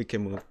we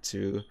can move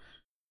to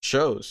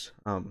shows.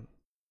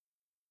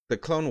 The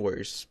Clone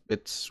Wars,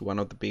 it's one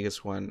of the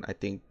biggest one I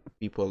think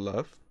people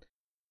love.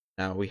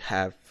 Now we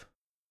have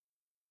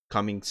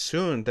coming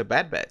soon the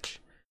Bad Batch,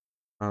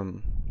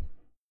 um,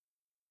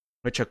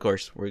 which of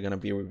course we're gonna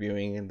be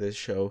reviewing in this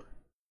show.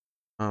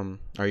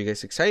 Are you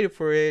guys excited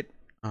for it?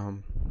 What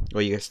do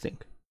you guys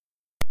think?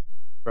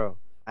 Bro,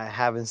 I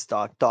haven't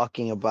stopped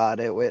talking about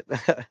it with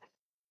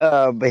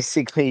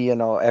basically,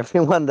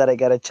 everyone that I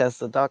get a chance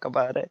to talk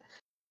about it.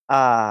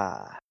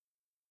 Uh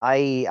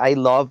I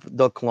love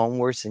the Clone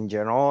Wars in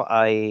general.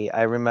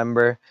 I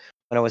remember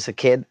when I was a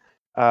kid,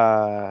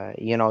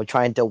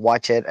 trying to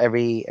watch it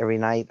every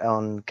night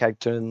on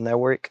Cartoon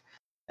Network,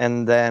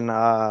 and then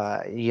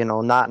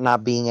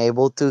not being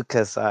able to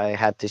because I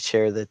had to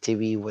share the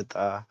TV with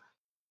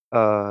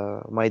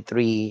my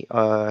three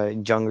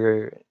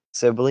younger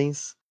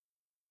siblings,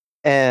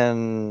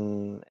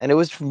 and it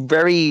was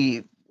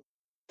very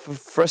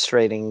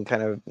frustrating,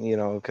 kind of,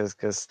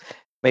 because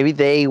maybe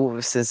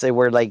since they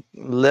were like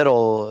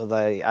little,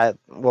 like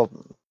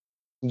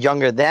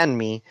younger than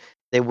me,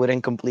 they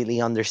wouldn't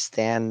completely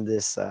understand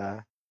this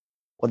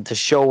what the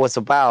show was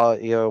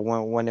about,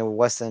 when it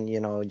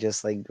wasn't,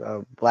 just like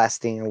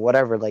blasting or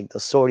whatever, like the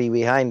story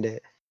behind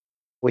it,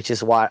 which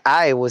is what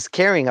I was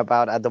caring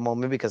about at the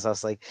moment, because I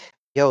was like,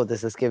 yo,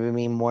 this is giving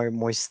me more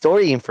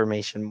story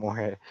information,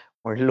 more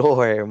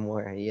lore,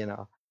 more,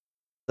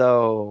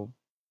 so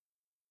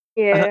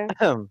Yeah.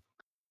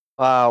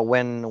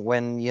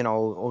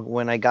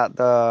 when I got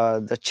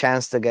the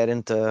chance to get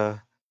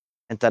into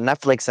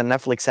Netflix, and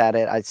Netflix had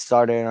it, I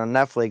started on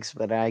Netflix,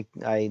 but I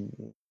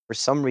for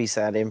some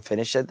reason I didn't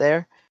finish it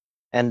there.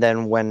 And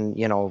then when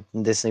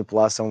Disney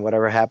Plus and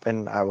whatever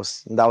happened, that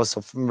was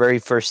the very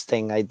first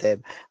thing I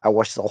did. I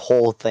watched the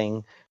whole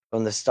thing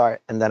from the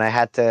start, and then I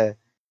had to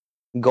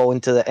go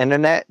into the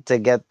internet to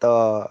get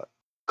the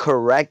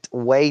correct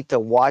way to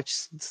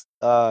watch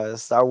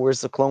Star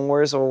Wars: The Clone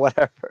Wars or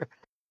whatever.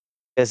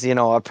 Because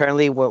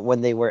apparently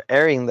when they were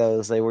airing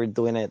those, they were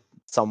doing it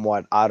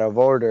somewhat out of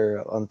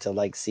order until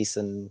like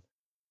season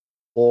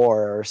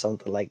 4 or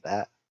something like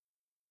that.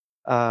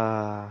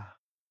 Uh,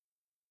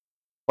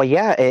 but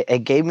yeah,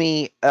 it gave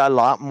me a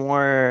lot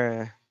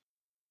more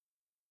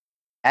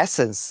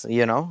essence,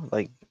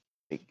 like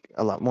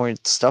a lot more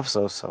stuff.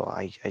 So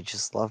I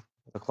just love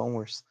the Clone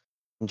Wars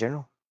in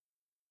general.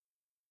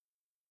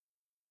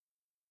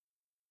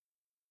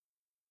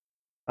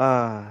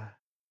 I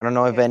don't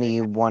know if Okay, so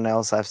you anyone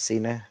else have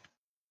seen it.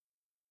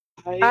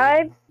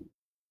 I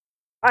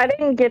I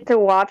didn't get to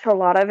watch a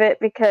lot of it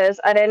because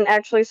I didn't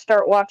actually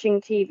start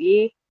watching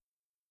TV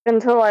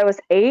until I was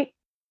 8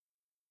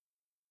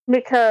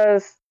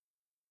 because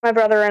my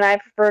brother and I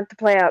preferred to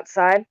play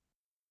outside.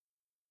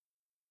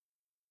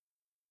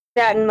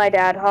 That and my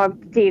dad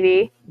hogged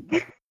the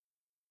TV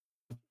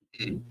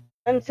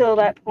until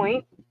that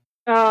point.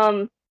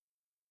 Um,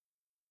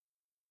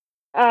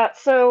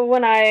 so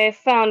when I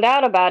found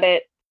out about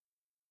it,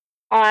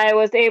 I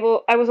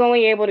was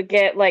only able to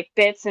get like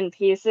bits and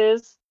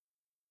pieces.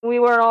 We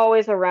weren't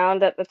always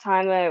around at the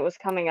time that it was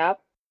coming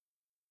up.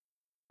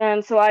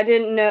 And so I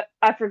didn't know,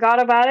 I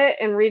forgot about it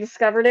and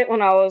rediscovered it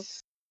when I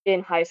was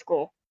in high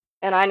school.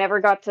 And I never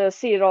got to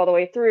see it all the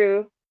way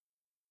through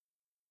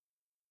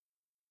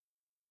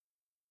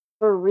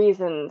for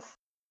reasons.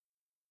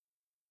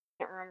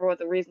 Can't remember what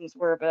the reasons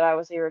were, but I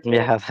was irritated.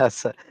 Yeah,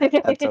 that's all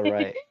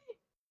right.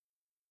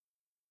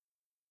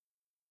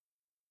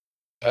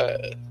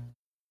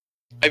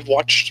 I've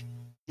watched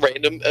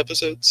random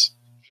episodes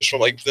just from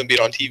like them being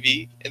on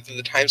TV, and then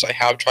the times I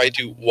have tried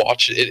to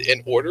watch it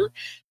in order,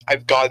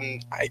 I've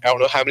gotten I don't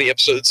know how many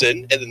episodes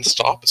in and then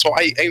stop. So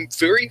I am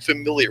very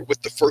familiar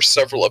with the first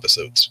several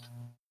episodes.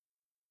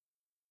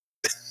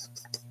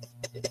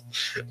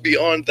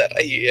 Beyond that,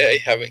 I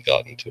haven't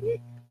gotten to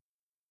it.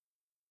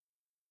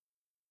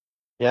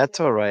 Yeah, it's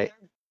all right.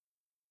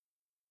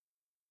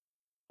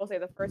 We'll say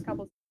the first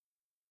couple.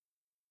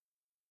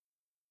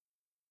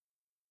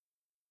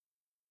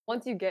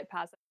 Once you get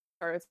past it,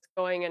 starts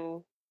going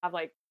and have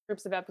like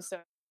groups of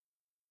episodes.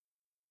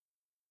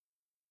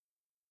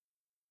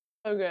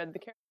 So good. The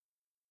character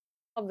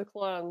of the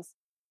clones,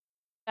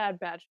 Bad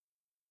Batch,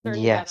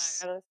 certain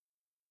Yes. Jedi,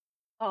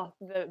 and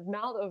the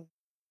amount of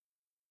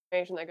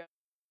information that goes.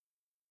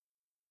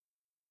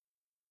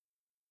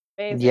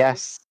 Amazing.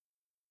 Yes.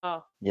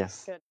 Oh,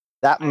 Yes. good.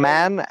 That I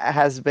man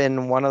has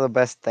been one of the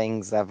best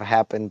things that have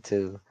happened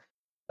to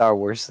Star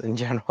Wars in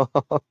general.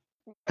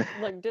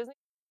 like Disney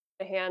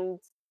to hand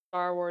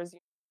Star Wars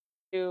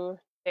to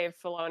Dave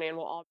Filoni and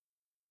we'll all.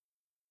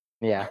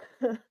 Yeah.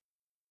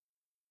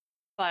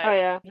 But Oh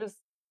yeah. just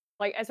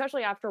like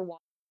especially after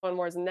watching Clone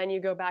Wars, and then you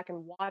go back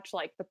and watch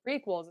like the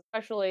prequels,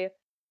 especially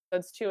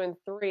episodes 2 and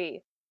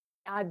 3,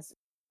 adds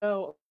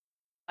so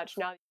much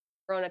now that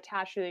you've grown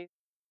attached to these,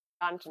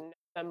 gotten to know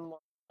them more.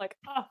 Like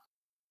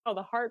oh,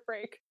 the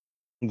heartbreak,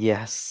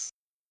 Yes.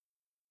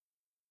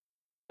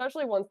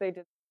 especially once they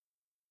did.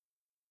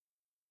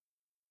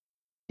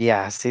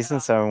 Yeah,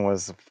 season 7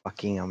 was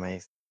fucking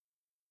amazing.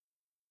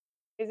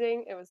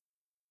 Amazing. It was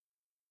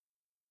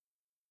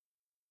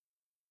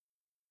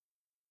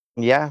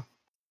Yeah.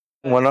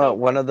 but it's so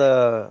one of perfect.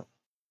 the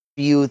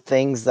few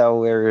things that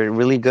were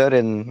really good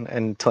in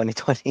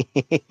 2020.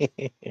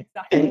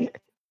 Exactly.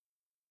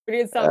 We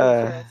need something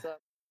uh, cheerful.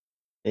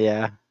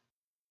 yeah.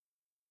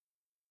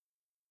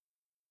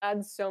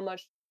 Adds so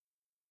much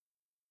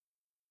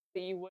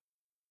that you would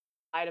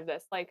side of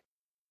this, like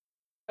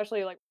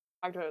especially like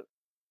talk to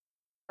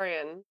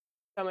Korean.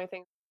 So many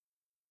things.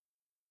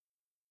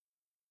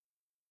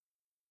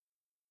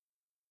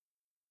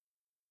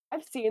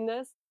 I've seen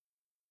this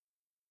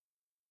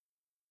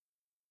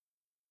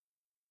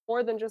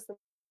more than just the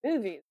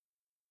movies.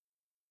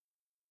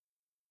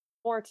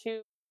 More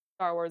to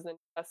Star Wars than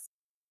just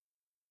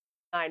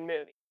 9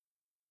 movies.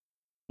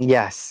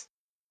 Yes,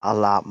 a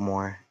lot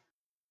more.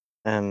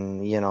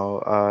 And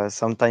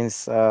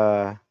sometimes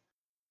and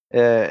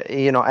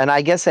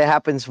I guess it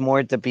happens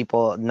more to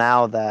people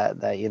now that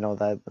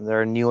that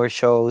there are newer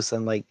shows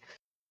and like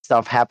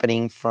stuff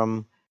happening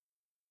from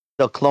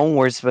the Clone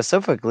Wars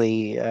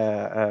specifically.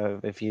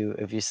 If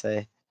you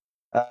say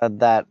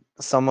that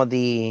some of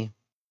the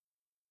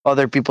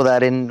other people that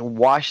didn't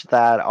watch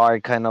that are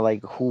kind of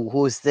like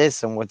who is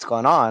this and what's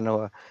going on,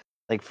 or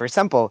like for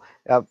example,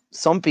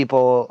 some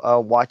people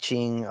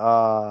watching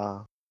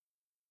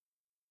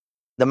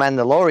The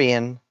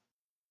Mandalorian.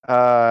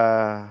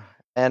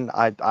 And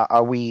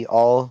are we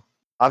all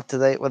up to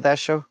date with that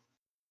show?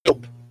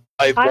 Nope.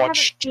 I've I haven't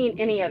watched. seen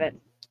any of it.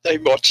 I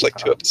watched like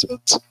 2 Uh,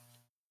 episodes.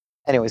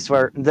 Anyways,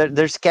 where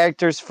there's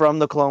characters from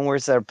the Clone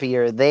Wars that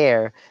appear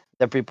there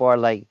that people are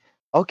like,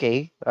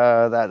 okay,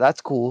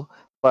 that's cool.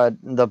 But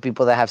the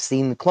people that have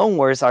seen the Clone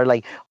Wars are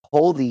like,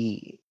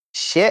 holy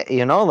shit,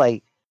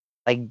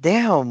 like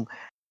damn,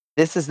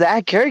 this is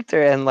that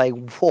character, and like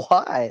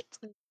what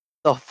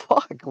the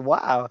fuck?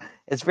 Wow,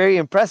 it's very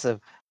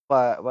impressive.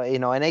 But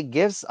and it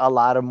gives a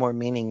lot of more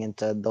meaning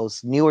into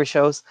those newer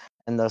shows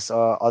and those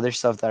other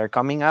stuff that are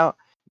coming out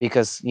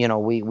because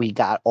we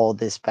got all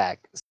this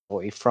back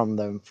story from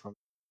them from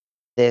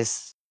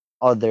this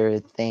other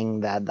thing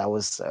that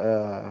was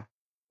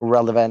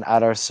relevant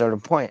at a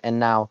certain point, and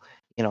now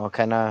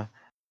kind of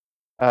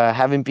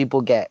having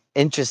people get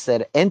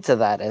interested into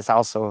that is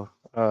also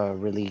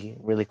really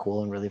really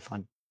cool and really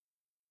fun.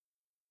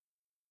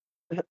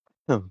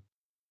 Hmm.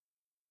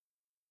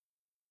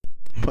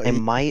 But I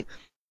might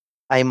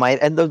I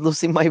might end up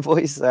losing my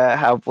voice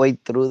halfway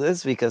through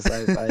this because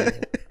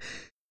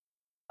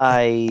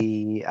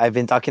I've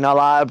been talking a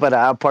lot, but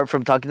apart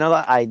from talking a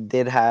lot, I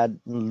did had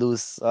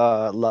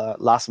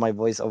lost my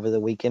voice over the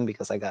weekend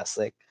because I got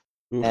sick,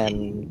 Oof.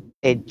 and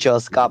it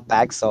just got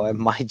back, so I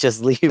might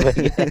just leave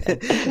again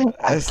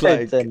It's after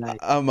like tonight.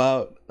 I'm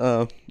out.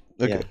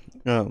 Okay.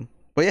 Yeah,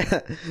 But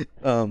yeah.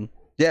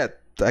 Yeah.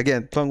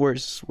 Again, Clone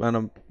Wars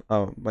one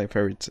of my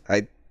favorites.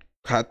 I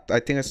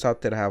think I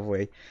stopped it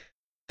halfway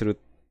through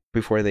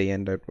before they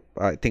ended.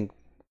 I don't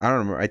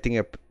remember. I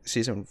think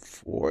season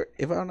 4,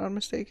 if I'm not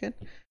mistaken.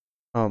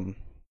 Um,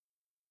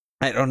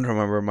 I don't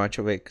remember much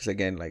of it because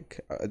again, like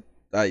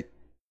I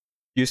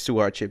used to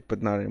watch it,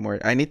 but not anymore.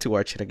 I need to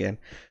watch it again.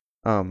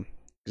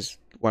 Because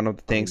one of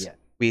the oh things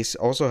yeah,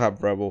 also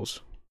have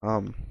Rebels.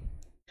 Um,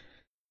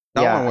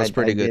 that yeah. one was I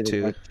pretty good did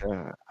too.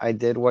 watch. I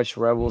did watch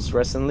Rebels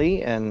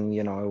recently, and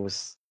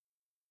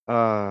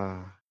uh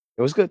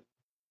it was good.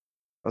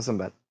 It wasn't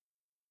bad.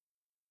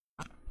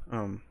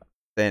 Um,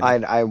 then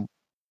I I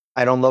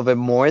I don't love it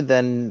more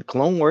than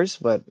Clone Wars,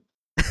 but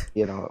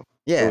it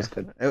yeah, was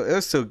good. it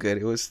was still good.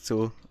 It was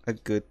still a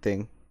good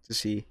thing to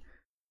see.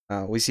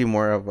 We see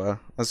more of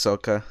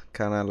Ahsoka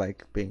kind of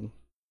like being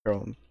her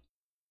own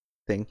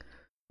thing.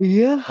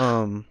 Yeah.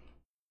 Um,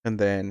 and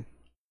then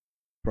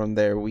from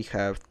there we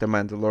have the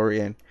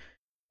Mandalorian,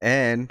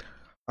 and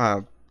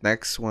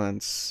next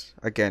one's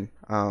again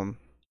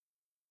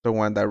the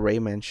one that Ray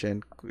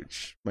mentioned,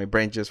 which my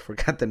brain just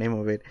forgot the name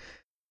of it.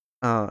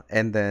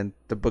 And then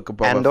the Book of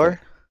Boba Fett.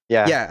 Andor.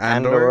 Yeah, Yeah,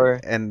 Andor,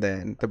 Andor. and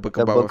then the Book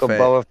of The Boba Book of Fett.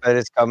 Boba Fett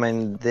is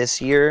coming this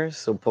year,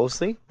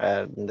 supposedly,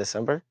 in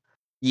December.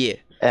 Yeah.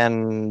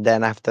 And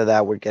then after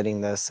that, we're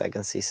getting the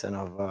second season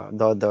of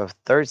the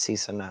third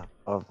season now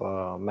of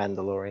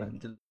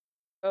Mandalorian.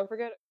 Don't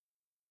forget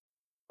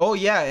Oh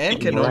yeah,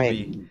 and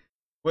Right. Kenobi.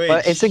 Wait,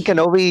 But isn't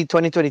Kenobi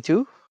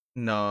 2022?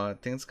 no, I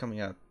think it's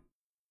coming out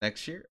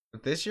next year,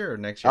 this year or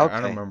next year. I don't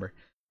Okay, remember.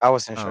 I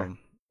wasn't sure.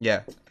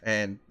 Yeah,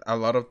 and a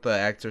lot of the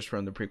actors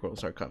from the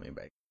prequels are coming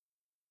back,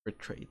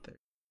 portrayed there,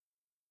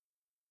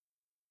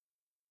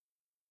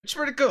 which is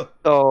pretty cool.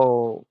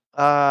 So,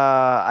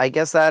 I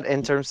guess that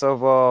in terms of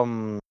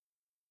the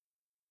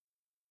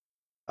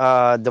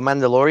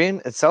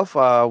Mandalorian itself,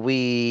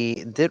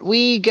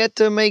 we get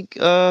to make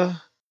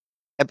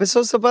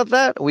episodes about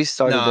that? We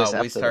started No, this we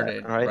after that,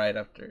 started right? right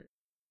after.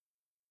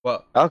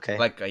 Well, Okay.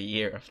 like a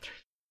year after.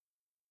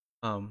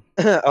 Um,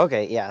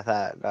 Okay, yeah,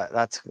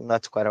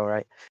 that's quite all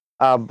right.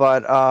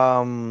 But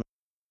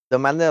the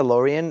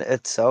Mandalorian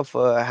itself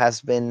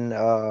has been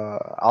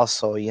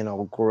also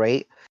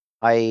great.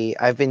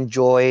 I've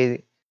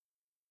enjoyed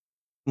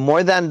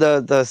more than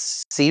the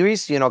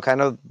series,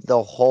 kind of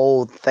the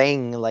whole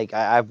thing. Like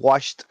I've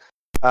watched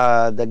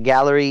the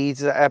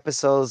galleries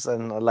episodes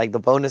and like the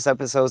bonus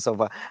episodes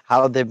of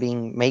how they're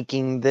being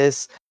making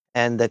this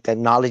and the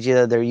technology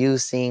that they're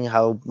using,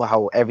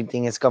 how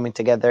everything is coming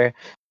together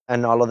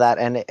and all of that,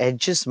 and it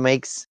just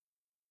makes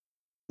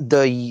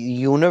the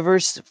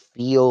universe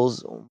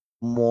feels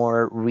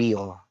more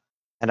real.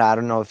 And I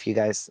don't know if you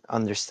guys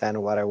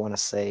understand what I want to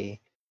say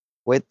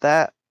with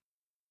that.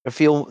 It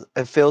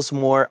feels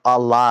more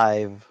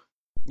alive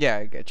Yeah,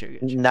 I get you. I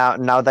get you.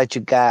 now that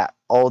you got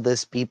all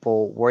these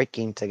people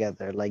working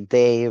together, like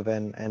Dave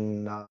and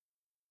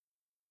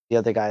the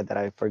other guy that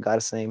I forgot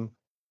his name,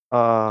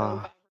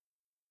 John uh,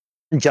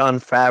 John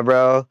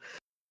Favreau.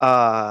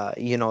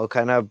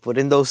 Kind of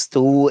putting those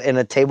two in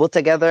a table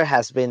together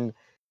has been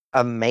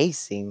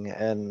amazing,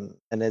 and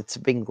it's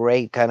been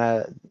great, kind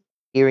of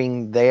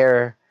hearing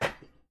their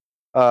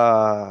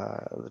uh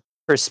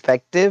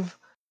perspective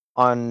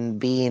on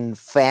being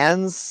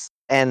fans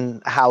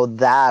and how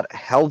that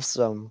helps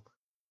them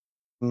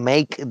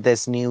make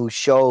this new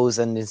shows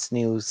and this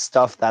new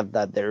stuff that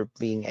they're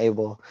being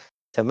able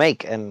to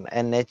make, and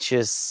it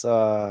just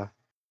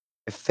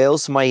it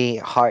fills my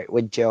heart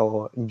with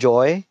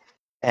joy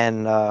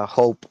and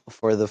hope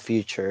for the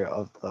future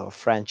of the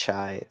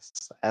franchise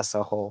as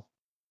a whole.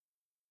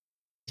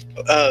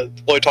 While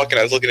we're talking,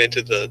 I was looking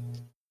into the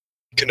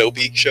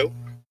Kenobi show,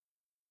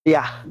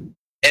 Yeah.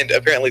 and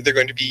apparently they're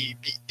going to be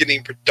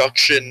beginning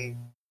production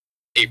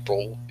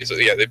April. So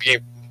yeah, they're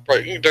beginning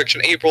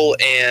production April,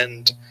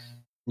 and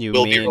You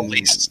will be mean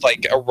released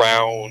like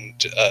around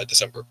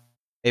December.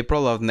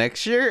 April of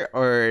next year,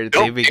 or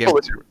No, they begin? April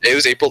this year. It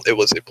was April. It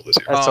was April this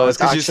year. Oh, So it's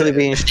it's 'cause you actually said-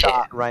 being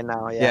shot right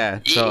now. Yeah. Yeah,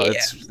 so Yeah.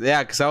 it's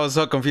because I was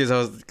so confused. I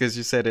was because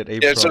you said it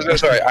April. Yeah, so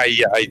sorry.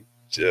 I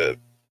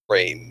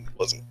brain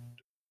wasn't.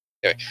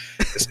 Anyway,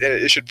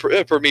 it should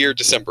premiere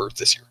December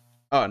this year.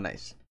 Oh,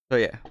 nice. So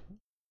yeah,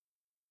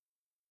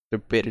 they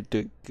better do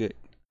it good.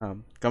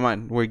 Come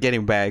on, we're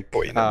getting back.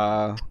 Oh, you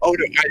know. Oh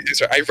no,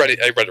 sorry, I read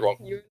it wrong.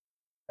 You-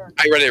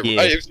 I read it.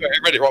 Yeah. I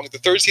read it wrong. The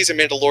third season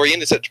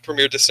Mandalorian is set to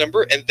premiere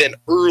December, and then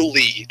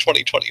early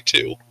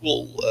 2022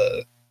 will,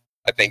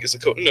 I think, is a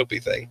Kenobi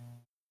thing.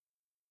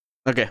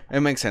 Okay, it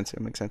makes sense.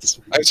 It makes sense.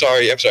 I'm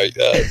sorry.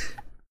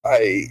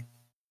 I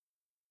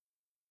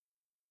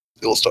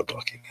will stop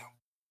talking now.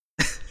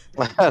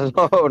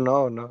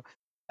 No.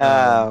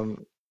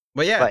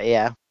 But yeah, But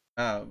yeah.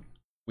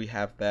 we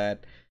have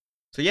that.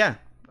 So yeah,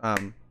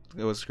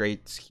 it was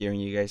great hearing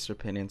you guys'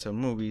 opinions on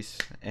movies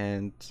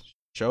and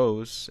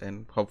shows,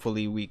 and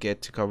hopefully we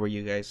get to cover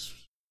you guys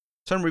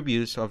some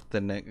reviews of the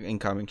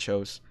incoming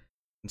shows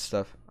and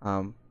stuff.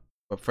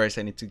 But first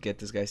I need to get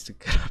these guys to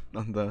get up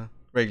on the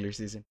regular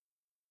season.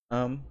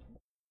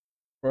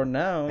 For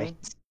now, Right.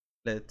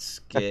 let's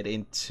get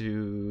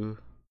into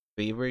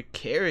favorite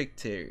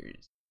characters.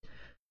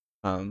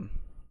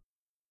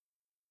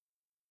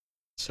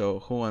 So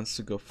who wants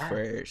to go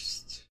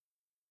first?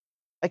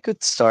 I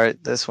could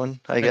start this one,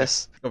 I Okay.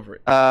 guess. Go for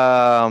it.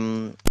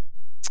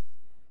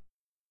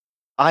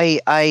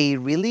 I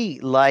really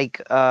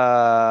like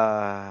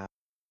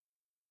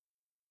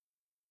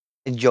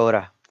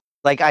Jora.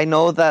 Like, I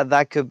know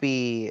that could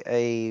be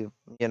a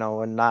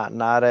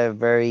not a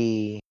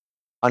very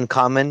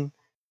uncommon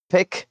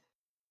pick,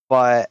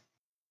 but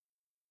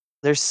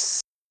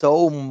there's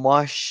so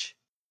much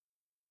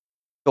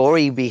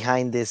story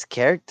behind this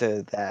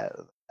character that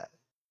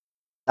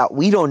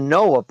we don't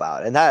know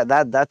about, and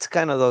that's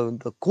kind of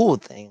the cool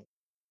thing.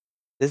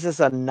 This is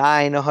a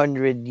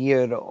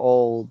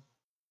 900-year-old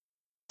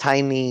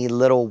tiny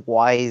little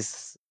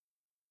wise,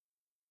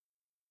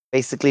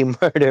 basically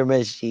murder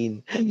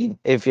machine,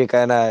 if you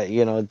kind of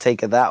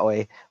take it that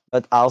way,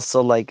 but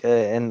also like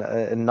and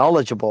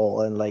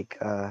knowledgeable, and like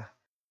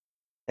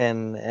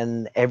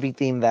and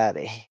everything that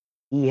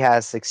he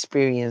has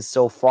experienced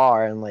so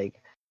far, and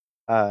like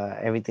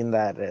everything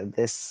that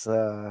this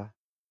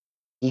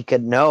he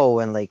could know,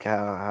 and like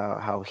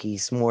how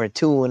he's more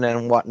attuned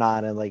and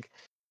whatnot, and like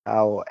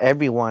how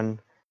everyone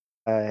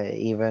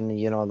even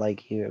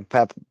like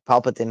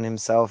Palpatine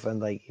himself, and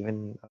like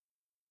even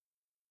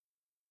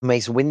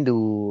Mace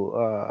Windu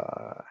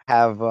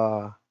have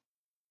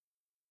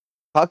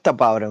talked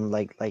about him,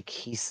 like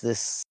he's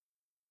this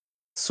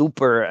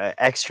super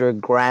extra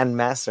grand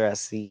master,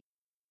 as he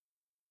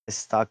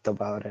is talked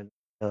about in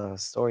the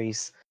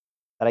stories.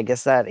 But I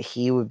guess that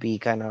he would be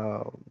kind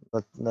of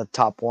the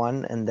top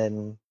one, and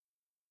then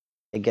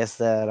I guess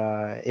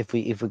that if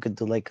we could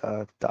do like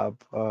a top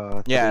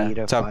Yeah, 3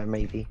 to top- 5,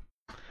 maybe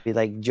be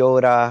like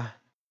Yoda,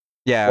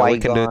 Yeah, we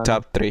can do Qui-Gon.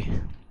 top 3.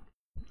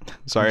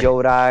 Sorry.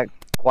 Yoda,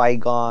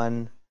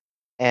 Qui-Gon,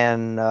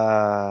 and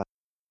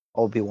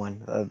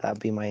Obi-Wan. That'd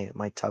be my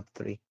top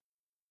 3.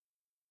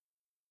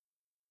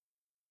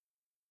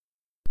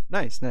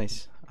 Nice.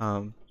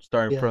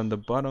 Starting Yeah. from the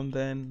bottom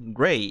then.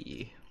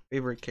 Ray,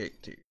 favorite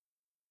character.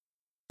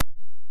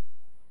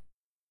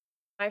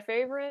 My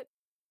favorite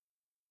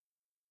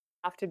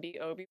have to be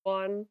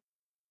Obi-Wan,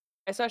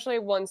 especially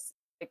once,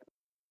 like,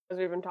 as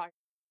we've been talking,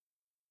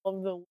 all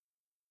of the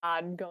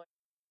ad going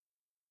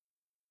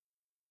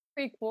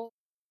prequel,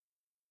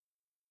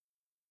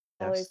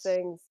 all these Yes.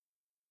 things.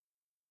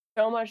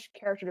 so much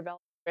character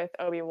development with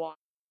Obi-Wan.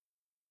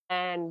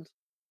 And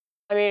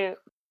I mean,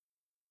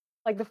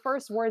 like the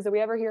first words that we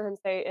ever hear him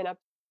say in episode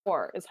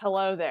 4 is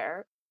 "Hello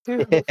there" to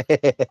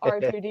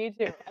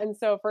R2D2, and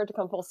so for it to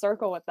come full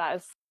circle with that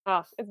is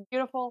it's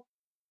beautiful,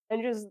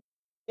 and just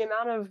the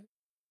amount of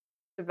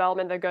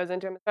development that goes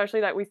into him,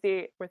 especially that we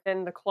see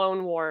within the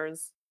Clone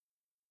Wars.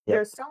 Yep.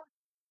 There's so much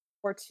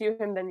more to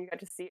him than you get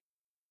to see.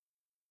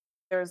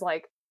 There's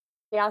like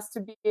he has to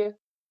be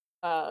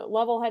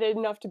level-headed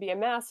enough to be a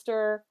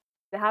master,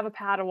 to have a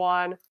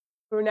Padawan,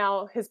 who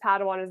now his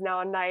Padawan is now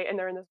a knight, and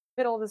they're in the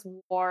middle of this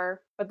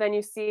war. But then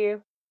you see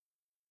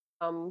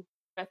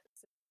with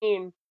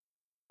Sabine,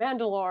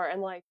 Mandalore,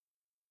 and like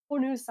whole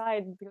new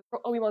side because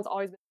Obi-Wan's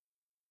always been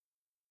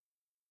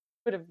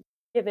would have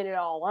given it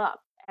all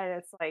up, and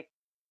it's like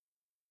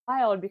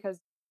wild because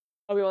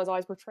Obi-Wan's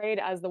always portrayed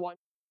as the one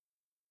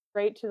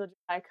straight to the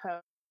Jedi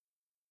code,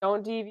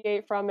 don't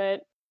deviate from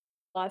it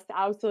unless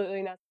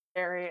absolutely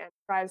necessary, and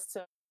tries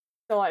to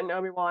still in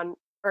Obi-Wan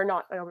or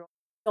not Obi-Wan,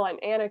 still in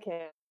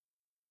Anakin,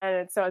 and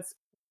it's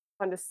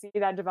fun to see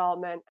that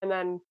development, and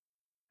then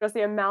just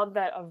the amount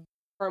that of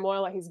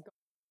turmoil that he's gone,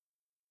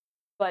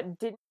 but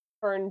didn't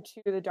turn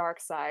to the dark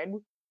side.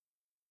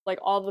 Like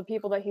all the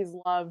people that he's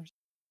loved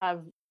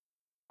have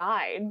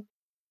died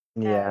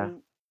Yeah.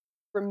 and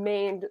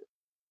remained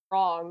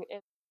strong,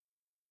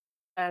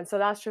 and so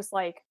that's just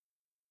like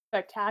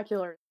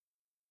spectacular.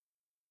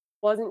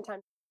 Wasn't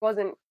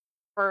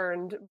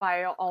burned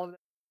by all of it,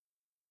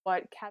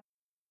 but kept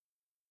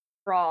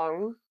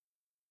strong.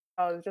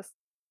 So it was just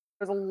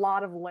there's a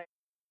lot of layers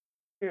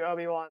to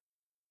Obi-Wan.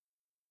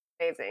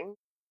 Amazing.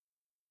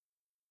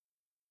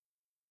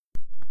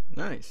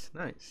 Nice.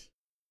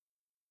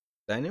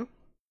 Daniel?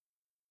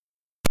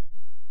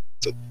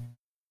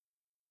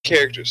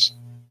 Characters.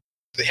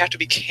 They have to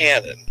be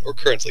canon or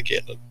currently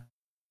canon.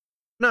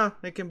 No,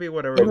 it can be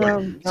whatever.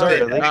 Not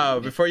Sorry,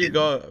 really. before you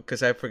go,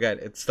 because I forgot,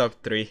 it's top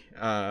 3.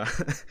 Oh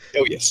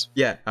yes.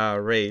 Yeah,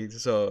 Ray.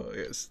 So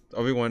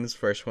Obi-Wan's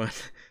first one.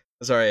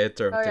 Sorry, I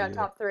interrupted Oh yeah, you.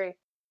 top 3.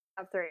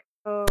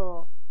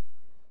 Oh.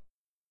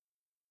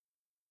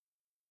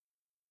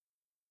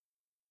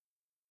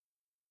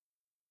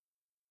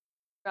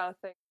 Gotta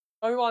think.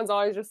 Obi-Wan's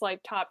always just like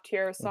top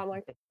tier, so I'm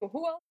like,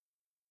 who else?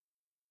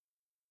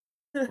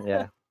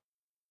 Yeah.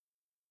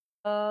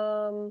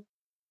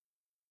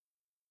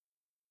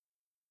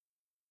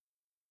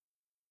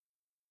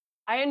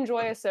 I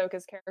enjoy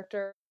Ahsoka's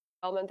character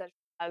development that she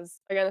has.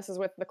 Again, this is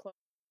with the clone.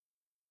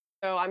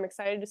 So I'm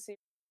excited to see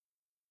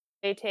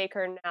they take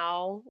her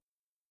now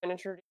and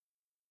introduce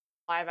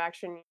live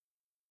action,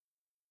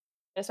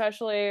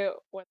 especially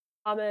with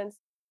comments.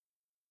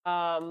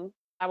 I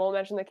won't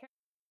mention the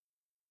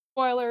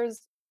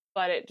spoilers,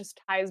 but it just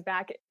ties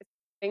back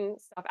pulling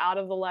stuff out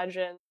of the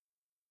legend,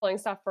 pulling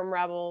stuff from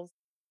Rebels.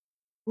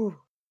 Ooh,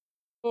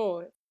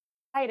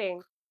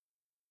 exciting!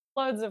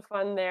 Loads of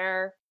fun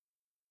there.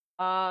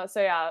 So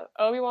yeah,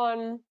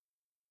 Obi-Wan,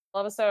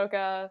 love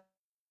Ahsoka,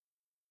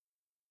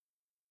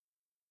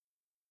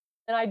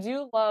 and I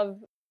do love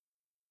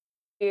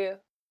the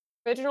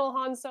original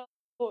Han Solo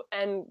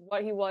and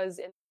what he was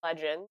in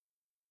Legend.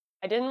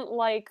 I didn't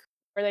like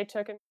where they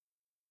took him,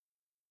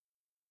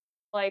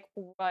 like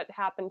what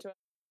happened to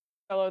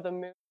Solo the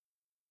movie,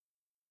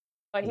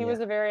 but he was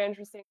a very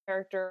interesting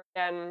character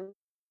and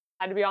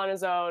had to be on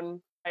his own,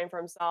 fighting for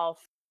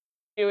himself.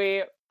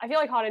 Chewie, I feel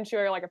like Han and Chewie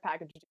are like a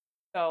package deal,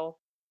 so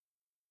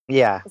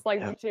Yeah. it's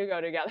like the two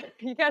go together.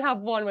 You can't have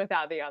one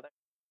without the other.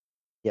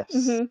 Yes.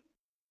 Mm-hmm.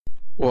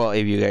 Well,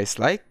 if you guys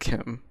like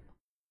him,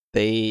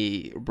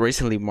 they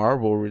recently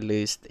Marvel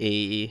released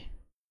a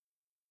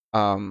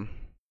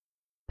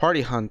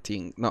party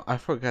hunting. No, I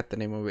forgot the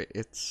name of it.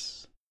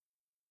 It's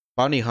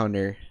bounty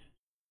hunter.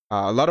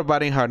 A lot of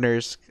bounty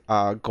hunters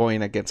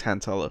going against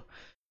Han Solo.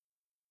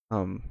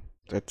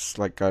 It's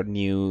like a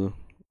new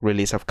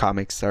release of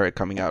comics that are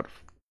coming out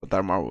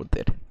that Marvel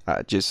did.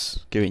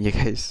 Just giving you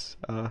guys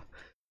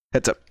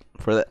heads up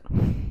for that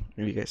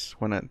if you guys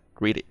want to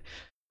read it.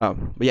 But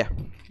yeah,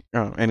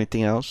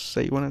 anything else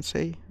that you want to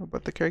say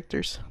about the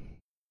characters?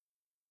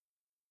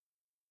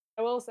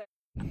 I will say,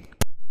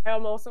 I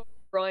am also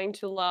growing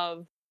to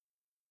love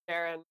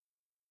Darren.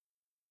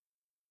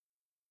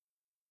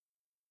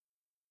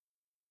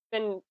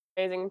 Been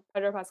amazing.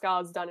 Pedro Pascal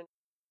has done an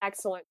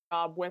excellent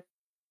job with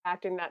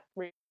acting that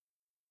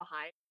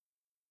behind,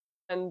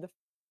 and the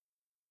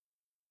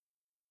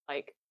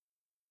like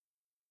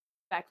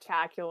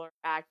spectacular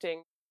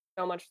acting.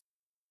 So much.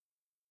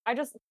 I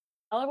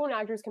love when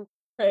actors can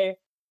portray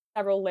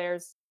several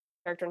layers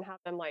of character and have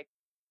them like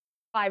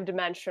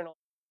 5-dimensional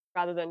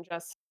rather than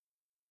just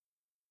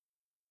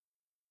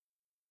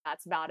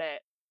that's about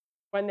it.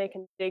 When they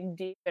can dig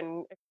deep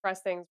and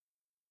express things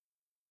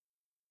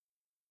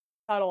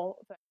subtle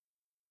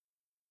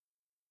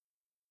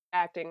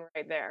acting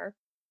right there.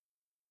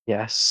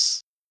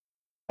 Yes.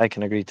 I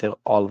can agree to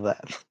all of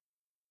that.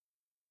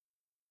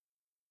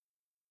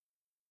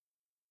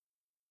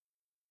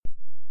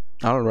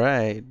 All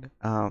right.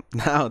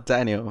 Now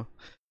Daniel,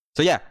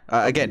 So yeah,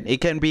 again,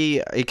 it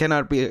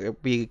cannot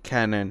be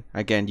canon.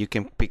 Again, you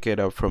can pick it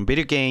up from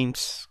video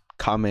games,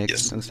 comics,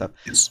 Yes. and stuff.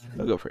 Yes.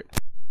 So go for it.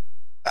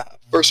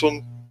 First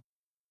one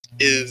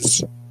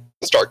is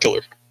Star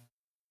Killer,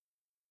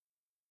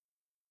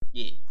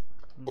 Yeah.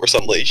 Force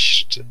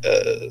Unleashed.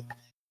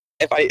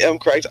 If I am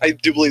correct, I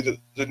do believe that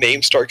the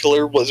name Star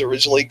Killer was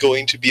originally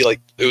going to be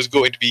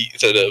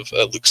instead of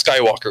Luke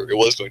Skywalker, it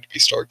was going to be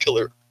Star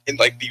Killer in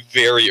like the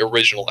very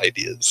original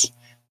ideas,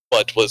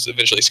 but was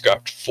eventually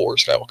scrapped for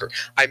Skywalker.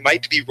 I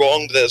might be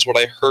wrong, but that is what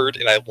I heard,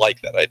 and I like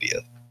that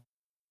idea.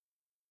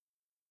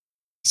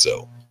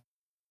 So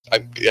I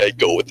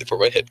go with it for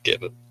my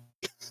headcanon.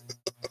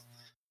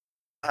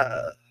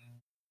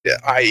 Yeah,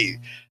 I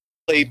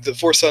played The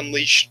Force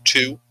Unleashed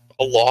 2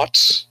 a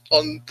lot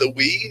on the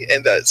Wii,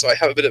 and so I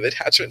have a bit of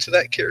attachment to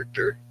that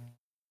character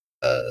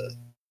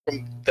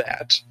from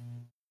that.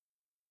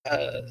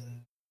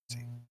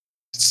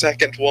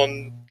 Second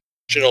one,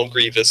 General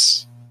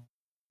Grievous.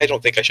 I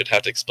don't think I should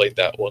have to explain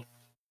that one.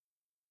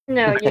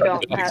 No, you don't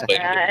Couldn't have explain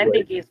to. it I anyway.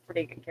 think he's a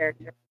pretty good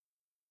character.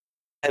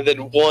 And then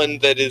one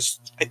that is,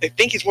 I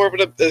think he's more of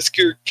an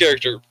obscure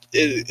character.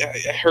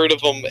 I heard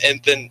of him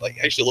and then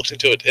actually looked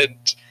into it,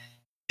 and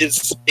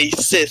is a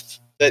Sith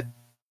that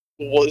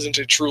wasn't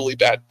a truly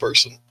bad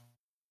person.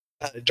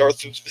 Darth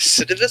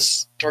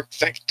Sidious? Darth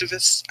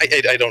Vectivus?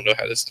 I don't know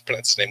how to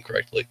pronounce his name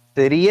correctly.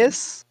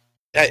 Sidious?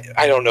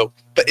 I don't know.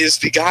 But is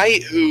the guy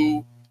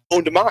who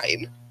owned a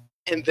mine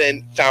and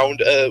then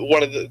found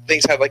one of the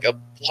things had a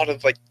lot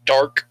of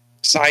dark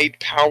side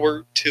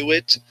power to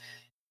it.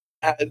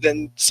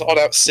 Then sought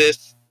out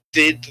Sith,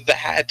 did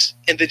that,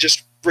 and then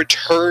just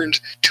returned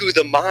to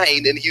the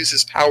mine and used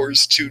his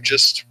powers to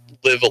just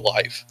live a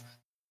life.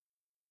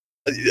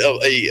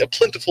 A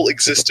plentiful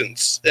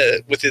existence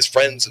with his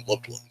friends and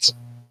loved ones.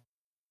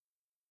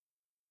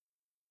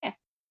 Yeah.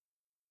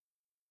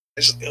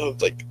 It's just,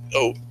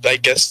 I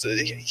guess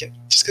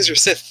just because you're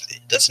Sith,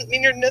 it doesn't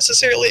mean you're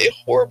necessarily a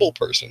horrible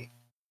person.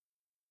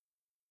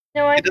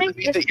 No, I It doesn't think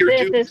mean the that you're Sith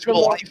doomed is to the a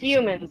more life.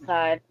 human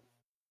side.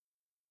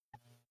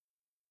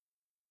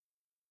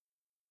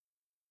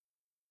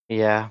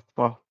 Yeah.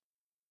 Well,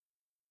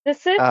 The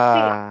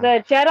Uh,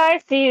 the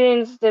Jedi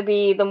seems to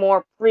be the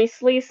more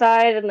priestly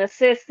side, and the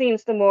Sith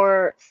seems the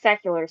more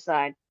secular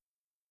side.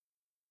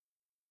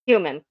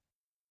 Human.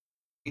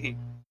 Mhm.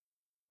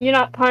 You're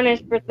not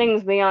punished for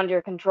things beyond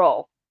your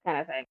control, kind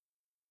of thing.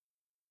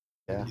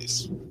 yeah.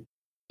 Yes.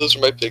 Those are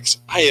my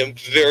picks. I am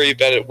very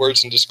bad at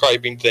words and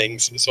describing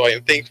things, so I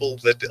am thankful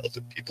that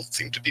other people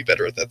seem to be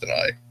better at that than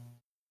I.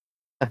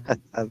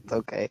 That's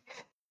okay.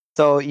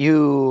 So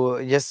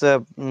you just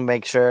to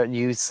make sure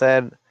you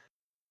said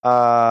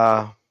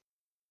uh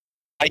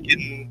I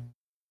can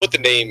put the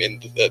name in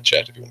the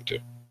chat if you want to.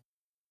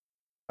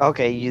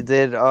 okay, you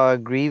did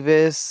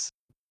Grievous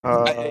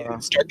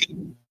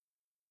Starkiller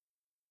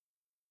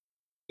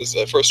was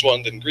the first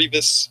one, then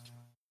Grievous,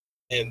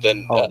 and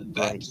then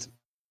right.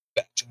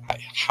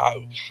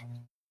 how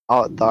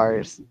Oh,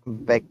 Darth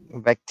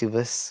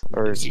Vectivus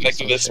or it's some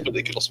effectiveness, shit. but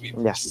they could also be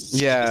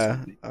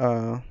Yeah.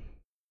 Yeah.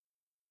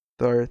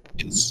 Darth.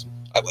 Yes,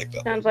 I like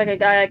that. Sounds like a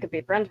guy I could be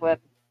friends with.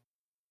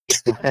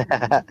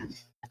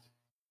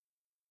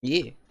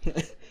 Yeah.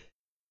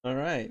 All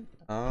right.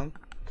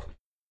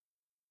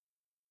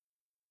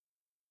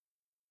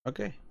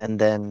 Okay. And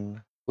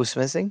then who's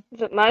missing?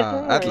 Is it my turn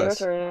or your Atlas.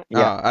 turn?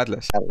 Yeah.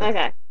 Atlas.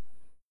 Atlas.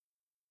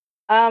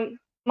 Okay.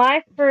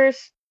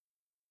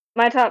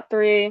 My top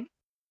three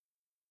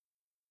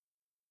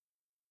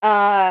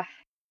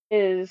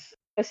is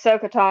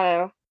Ahsoka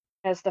Tano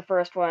as the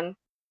first one.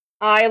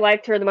 I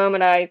liked her the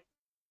moment I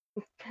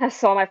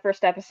saw my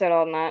first episode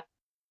on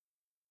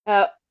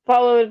that.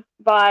 Followed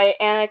by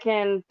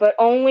Anakin, but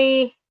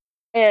only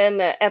in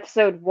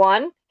episode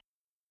 1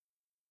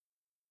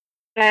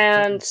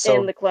 and So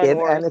in the Clone kid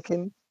Wars.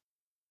 Anakin?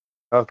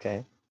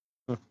 Okay.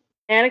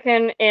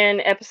 Anakin in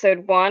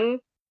episode 1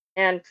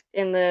 and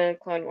in the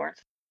Clone Wars.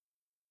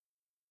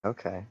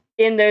 Okay.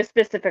 In those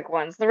specific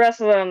ones. The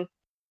rest of them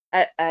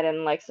I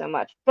didn't like so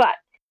much. But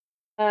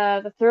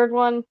the third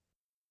one,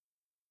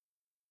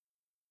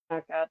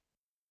 oh god.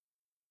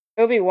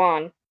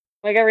 Obi-Wan.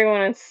 Like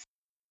everyone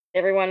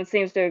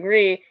seems to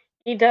agree,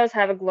 he does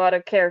have a lot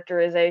of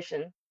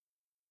characterization.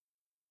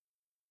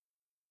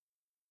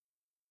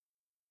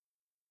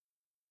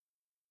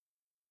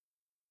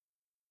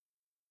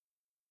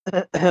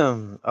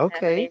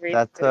 Okay. reason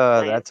to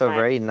explain That's a why.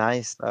 very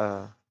nice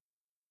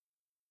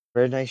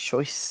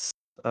choice.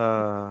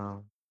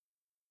 Alonso.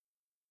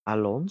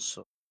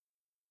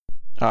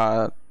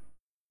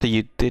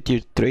 Did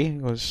you 3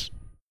 was?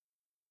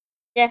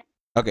 Yeah.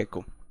 Okay,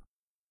 cool.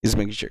 Just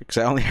making sure because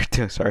I only heard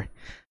 2. Sorry.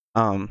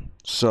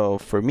 So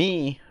for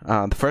me,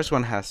 the first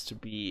one has to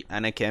be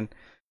Anakin,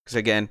 because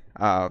again,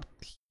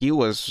 he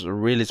was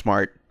really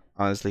smart.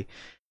 Honestly,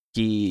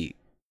 he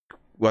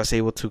was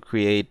able to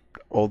create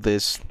all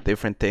these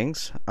different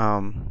things.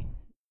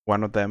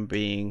 One of them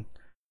being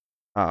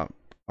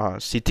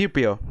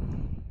C-3PO.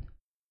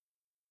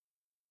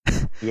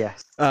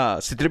 Yes.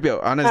 C-3PO.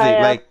 Honestly,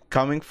 yeah. like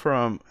coming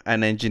from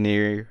an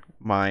engineer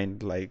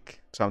mind,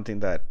 like something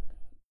that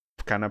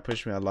kind of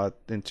pushed me a lot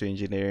into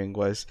engineering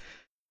was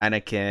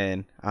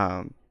Anakin,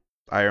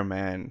 Iron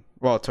Man,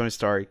 well, Tony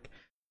Stark,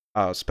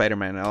 Spider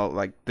Man, all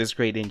like these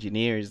great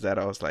engineers that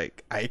I was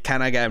like, I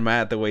kind of got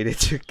mad the way they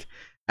took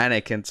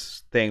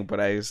Anakin's thing, but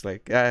I was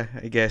like, I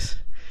guess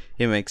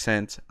it makes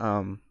sense.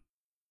 And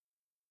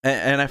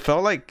I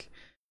felt like,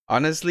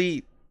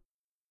 honestly,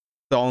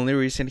 the only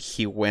reason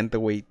he went the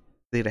way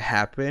it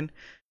happened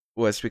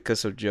was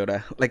because of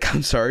Yoda. Like,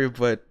 I'm sorry,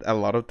 but a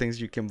lot of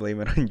things you can blame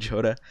it on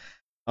Yoda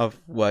of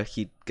what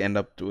he end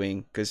up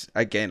doing. Because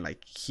again,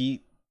 like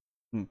he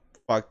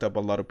fucked up a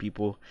lot of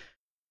people.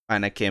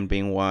 Anakin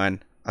being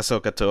one,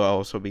 Ahsoka Tano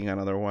also being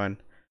another one.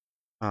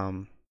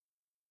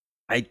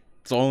 I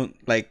don't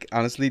like,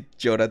 honestly.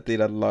 Yoda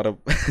did a lot of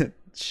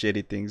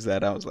shitty things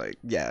that I was like,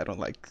 yeah, I don't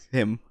like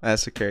him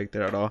as a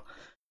character at all.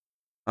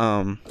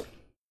 Um,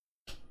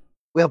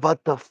 We're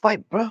about to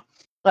fight, bro.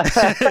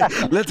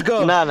 let's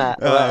go. No, no.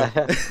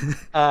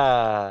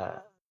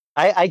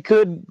 I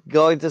could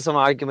go into some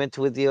argument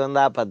with you on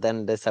that, but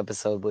then this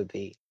episode would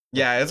be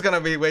yeah, it's gonna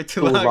be way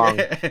too too long. long.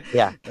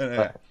 Yeah,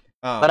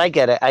 but I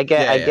get it. I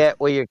get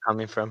where you're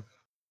coming from.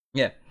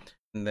 Yeah.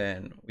 And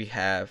then we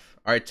have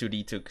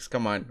R2D2. Because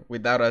come on,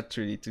 without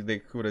R2D2, they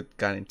could have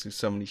gone into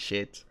so many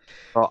shit.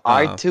 Well,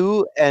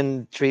 R2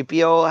 and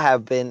 3PO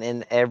have been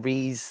in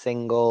every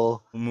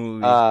single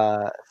movie.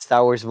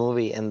 Star Wars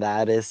movie, and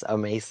that is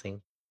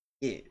amazing.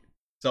 Yeah.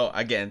 So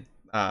again,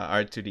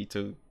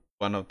 R2D2,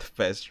 one of the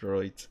best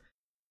droids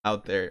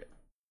out there,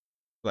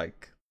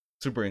 like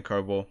super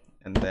incredible.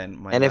 And then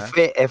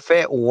if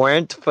it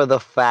weren't for the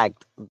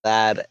fact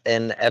that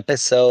in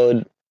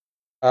episode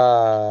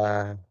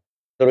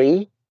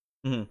 3,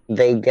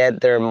 they get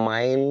their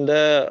mind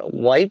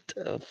wiped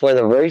for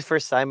the very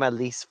first time, at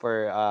least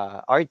for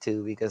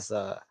R2, because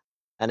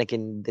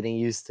Anakin didn't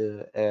use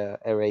to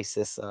erase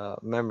his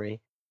memory.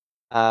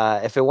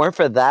 If it weren't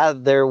for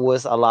that, there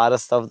was a lot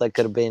of stuff that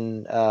could have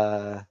been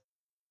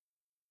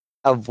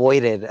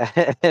avoided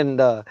in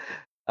the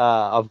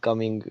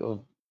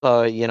upcoming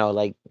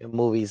like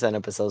movies and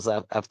episodes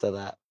after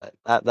that.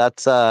 But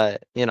that's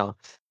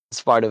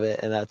it's part of it,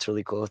 and that's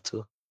really cool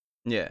too.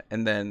 Yeah,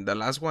 and then the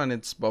last one,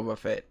 it's Boba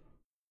Fett.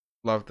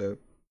 Love the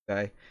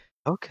guy.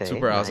 Okay,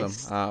 super nice.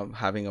 awesome.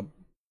 Having a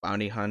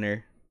bounty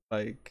hunter,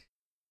 like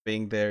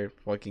being there,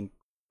 fucking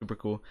super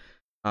cool.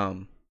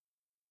 I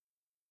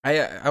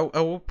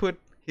will put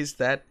his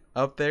dad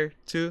up there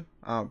too.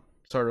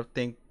 Sort of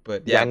thing,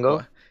 but yeah,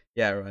 Rango?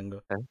 Yeah,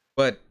 Rango. Okay.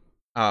 But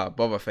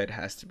Boba Fett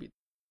has to be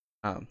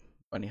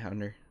bounty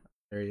hunter.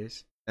 There he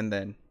is, and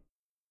then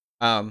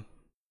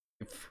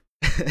if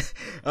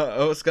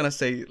I was gonna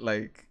say,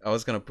 like, I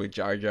was gonna put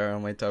Jar Jar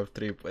on my top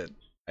 3, but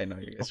I know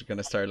you guys are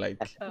gonna start like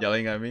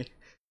yelling at me.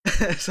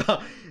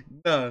 So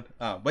no,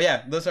 but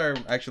yeah, those are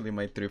actually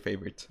my 3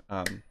 favorite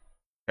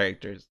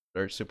characters.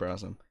 They're super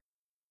awesome.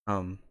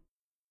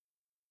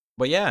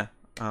 But yeah,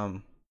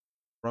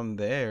 from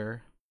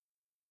there,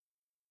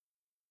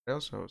 what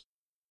else was?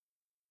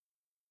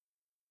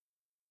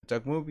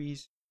 Talk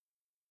movies.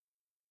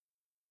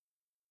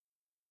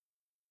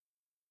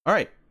 All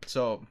right,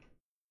 so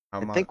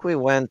I think we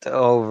went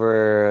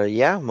over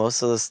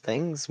most of those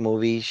things: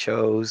 movie,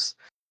 shows,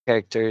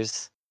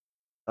 characters.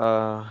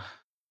 Yeah.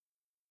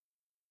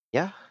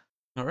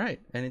 All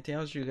right. Anything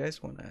else you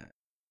guys want to add?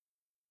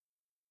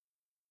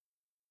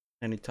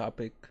 Any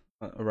topic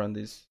around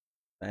this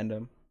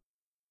fandom?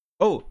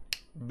 Oh,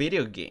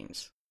 video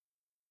games.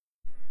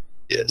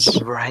 Yes.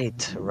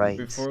 Right.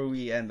 Before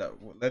we end up,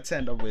 let's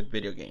end up with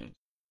video games.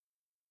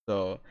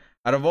 So,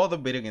 out of all the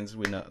video games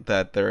we know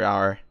that there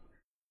are,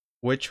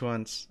 which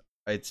ones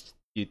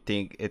you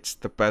think it's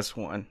the best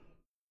one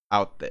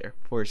out there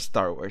for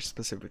Star Wars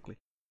specifically?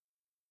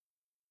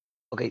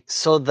 Okay,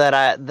 so that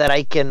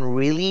I can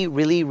really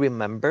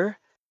remember,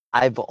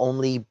 I can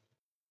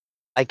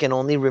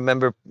only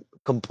remember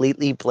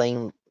completely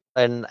playing,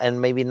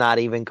 and maybe not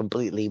even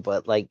completely,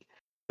 but like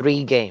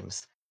 3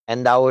 games,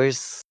 and that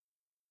was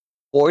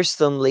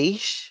Force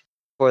Unleashed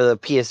for the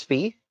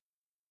PSP,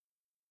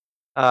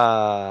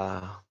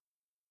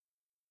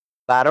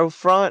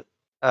 Battlefront,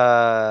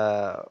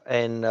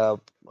 and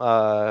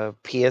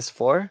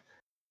PS4,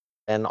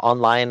 and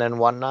online and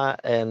whatnot,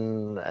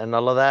 and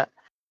all of that,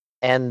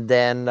 and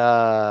then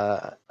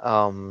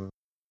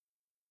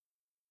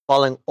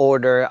Fallen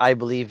Order, I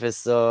believe,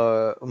 is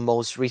the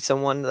most recent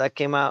one that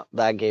came out.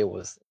 That game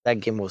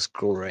was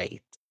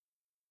great.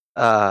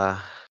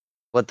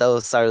 But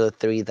those are the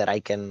 3 that I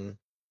can,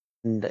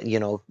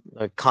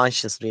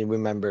 consciously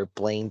remember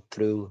playing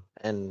through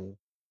and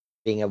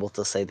being able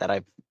to say that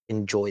I've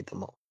enjoyed the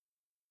most.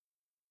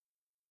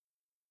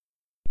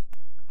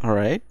 All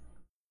right.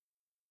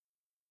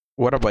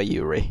 What about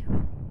you, Ray?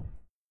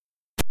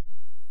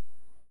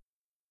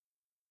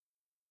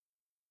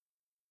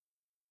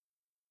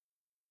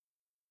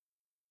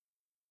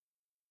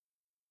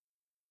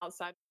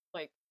 Outside,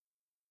 like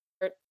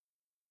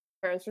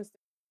parents just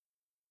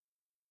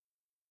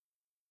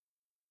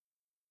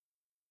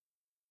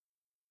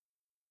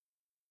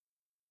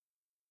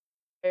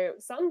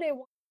someday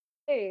one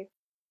day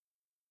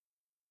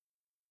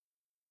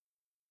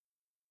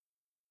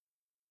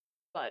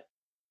But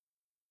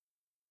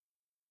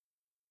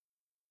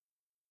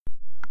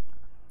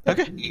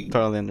Okay,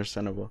 totally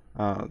understandable.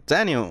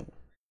 Daniel.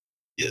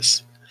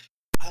 Yes.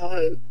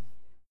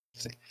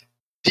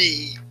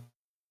 The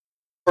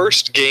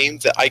first game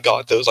that I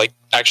got that was like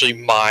actually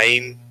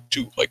mine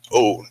to like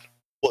own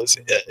was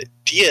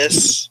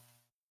DS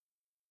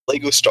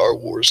Lego Star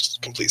Wars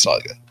Complete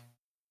Saga.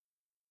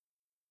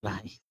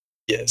 Nice.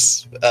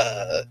 Yes.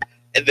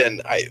 And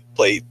then I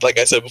played, like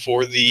I said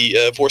before,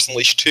 the Force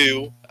Unleashed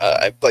 2.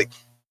 I'm like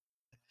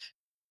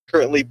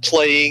currently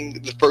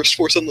playing the first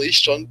Force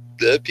Unleashed on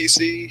the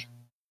PC.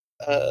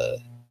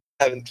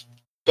 Haven't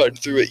gotten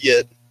through it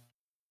yet.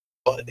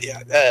 But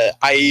yeah,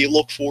 I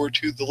look forward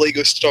to the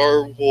Lego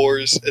Star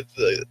Wars,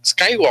 the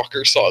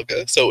Skywalker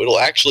saga, so it'll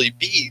actually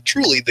be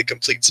truly the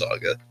complete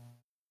saga.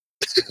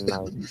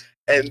 Nice.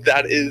 And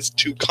that is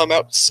to come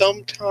out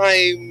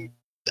sometime,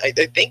 I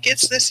think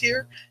it's this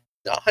year,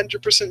 not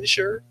 100%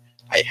 sure.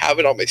 I have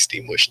it on my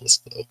Steam wish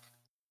list, though.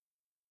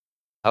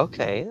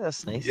 Okay,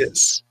 that's nice.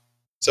 Yes.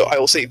 So I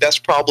will say that's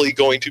probably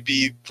going to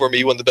be, for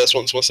me, one of the best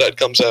ones once that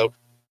comes out,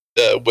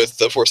 with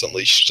the Force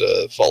Unleashed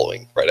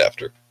following right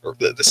after, or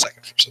the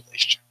second Force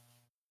Unleashed.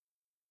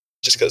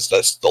 Just because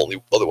that's the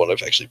only other one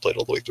I've actually played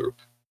all the way through.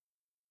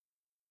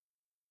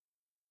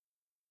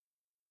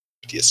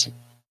 But yes.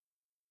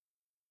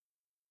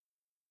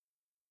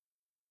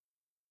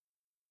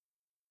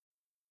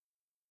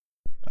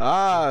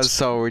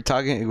 So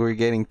we're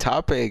getting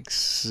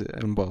topics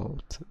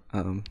involved.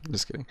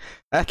 Just kidding.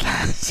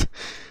 Atlas.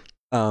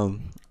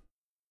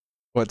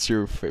 What's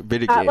your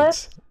video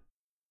Atlas? games?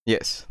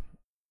 Yes.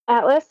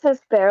 Atlas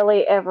has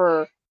barely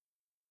ever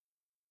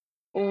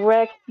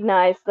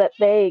recognized that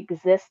they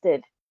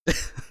existed.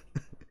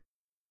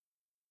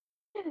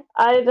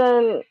 I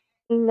didn't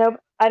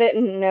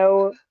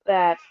know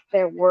that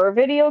there were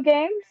video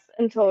games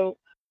until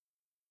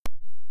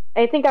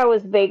I think I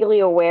was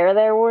vaguely aware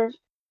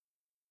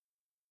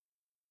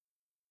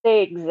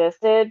they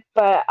existed,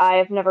 but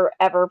I've never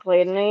ever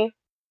played any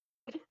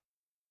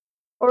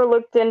or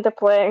looked into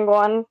playing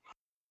one.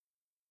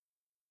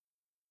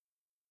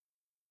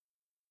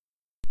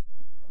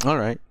 All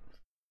right.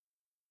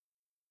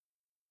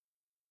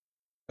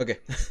 Okay.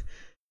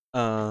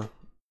 All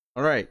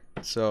right.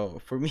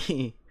 So for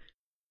me,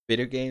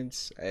 video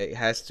games, it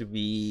has to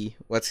be,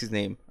 what's his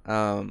name?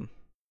 Yeah,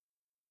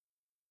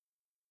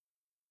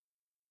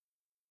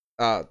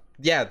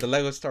 the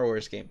Lego Star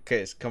Wars game.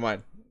 Cause come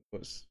on, it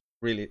was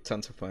really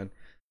tons of fun.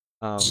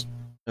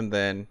 And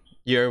then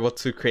you're able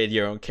to create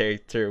your own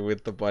character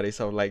with the bodies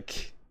of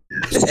like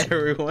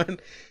everyone.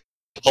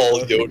 Paul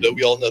Yoda,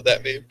 we all know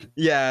that meme.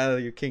 Yeah,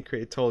 you can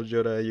create Tall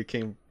Yoda. You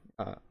can.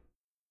 I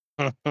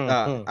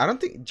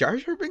don't think Jar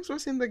Jar Binks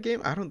was in the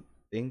game. I don't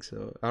think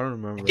so. I don't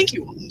remember. I think he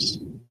was.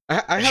 I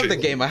have sure the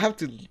he game. I have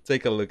to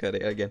take a look at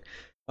it again.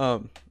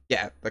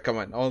 Yeah, but come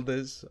on, all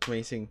these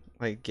amazing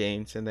like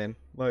games, and then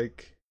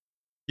like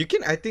you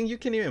can. I think you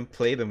can even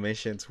play the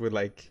missions with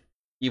like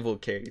evil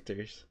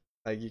characters.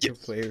 Like you can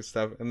play the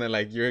stuff, and then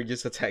like you're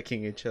just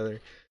attacking each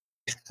other.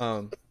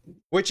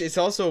 Which is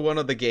also one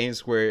of the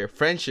games where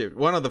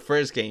one of the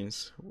first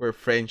games where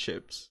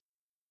friendships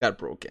got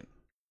broken,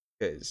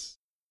 because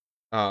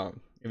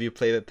if you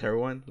play the third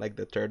one, like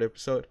the third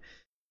episode,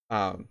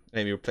 and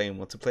you're playing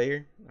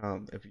multiplayer,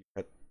 if you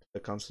had the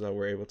consoles that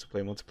were able to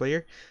play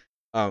multiplayer,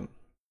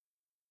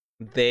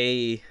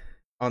 they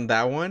on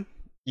that one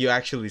you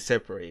actually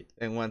separate,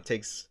 and one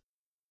takes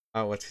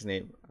what's his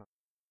name,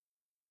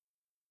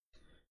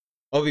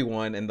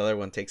 Obi-Wan, and the other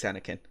one takes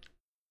Anakin,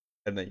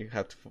 and then you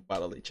have to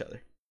battle each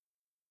other.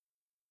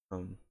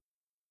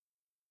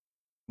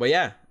 But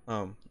yeah,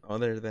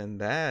 other than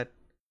that,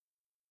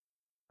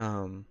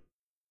 I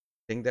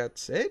think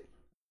that's it.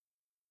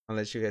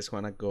 Unless you guys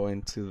want to go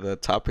into the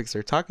topics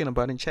they're talking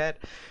about in chat.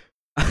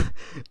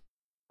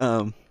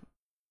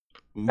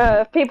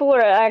 People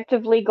are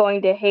actively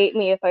going to hate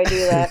me if I do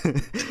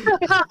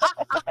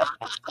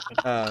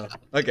that.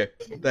 Okay,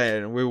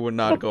 then we will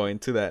not go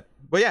into that.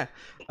 But yeah,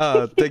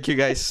 thank you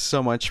guys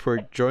so much for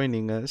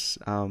joining us.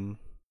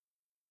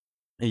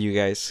 You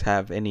guys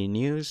have any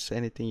news?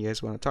 Anything you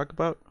guys want to talk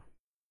about?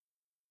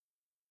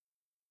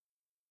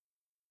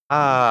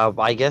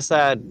 I guess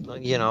that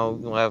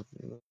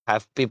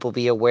have people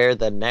be aware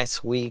that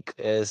next week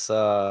is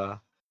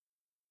well,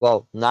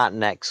 not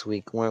next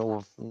week.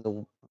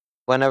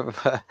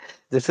 Whenever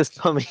this is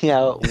coming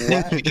out,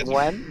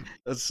 when?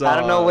 I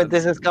don't know when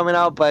this is coming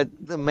out, but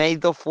May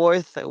the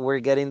 4th, we're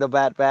getting the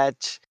Bad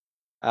Batch.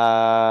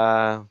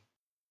 Yes,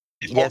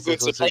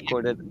 it was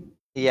recorded.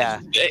 Yeah.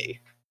 Today.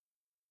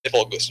 If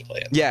all goes to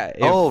plan. Yeah.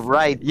 Oh,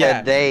 right.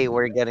 Yeah. Today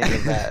we're getting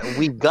the Bad.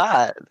 We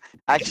got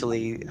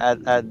actually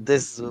at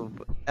this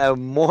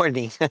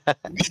morning.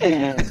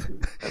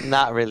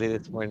 Not really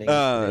this morning.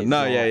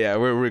 No, yeah.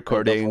 We're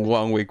recording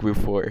 1 week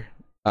before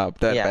that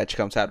batch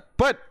comes out.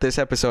 But this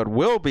episode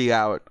will be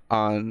out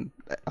on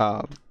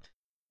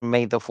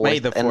May the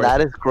 4th. And that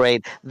is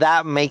great.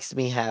 That makes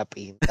me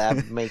happy.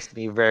 That makes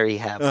me very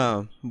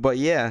happy. But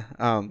yeah,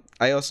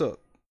 I also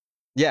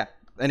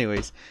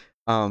anyways,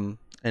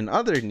 in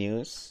other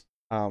news,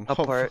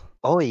 Apart.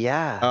 Oh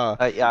yeah. Uh,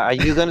 Are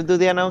you gonna do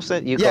the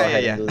announcement? You go Yeah,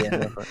 ahead yeah, and do the yeah.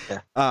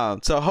 announcement. Yeah.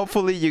 So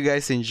hopefully you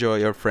guys enjoy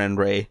your friend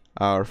Ray,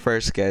 our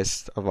first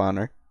guest of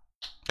honor.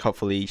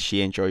 Hopefully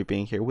she enjoyed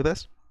being here with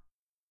us.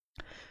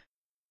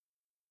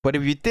 But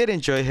if you did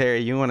enjoy her,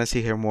 you want to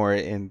see her more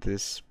in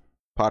this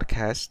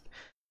podcast,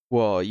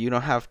 well, you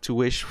don't have to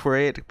wish for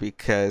it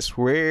because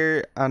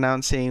we're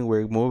announcing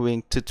we're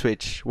moving to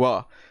Twitch.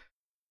 Well,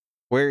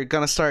 we're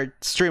gonna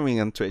start streaming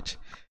on Twitch.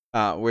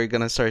 We're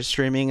gonna start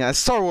streaming a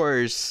Star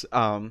Wars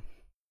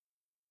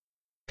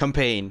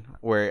campaign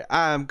where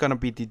I'm gonna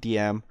be the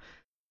DM,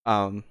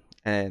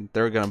 and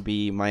they're gonna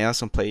be my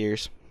awesome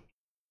players.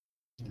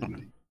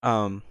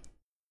 Um,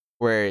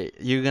 where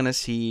you're gonna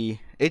see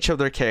each of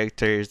their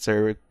characters.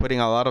 They're putting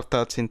a lot of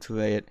thoughts into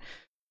it.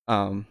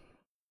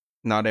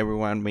 Not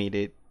everyone made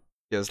it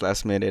just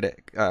last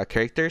minute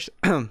characters.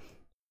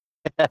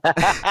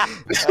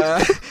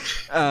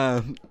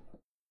 uh,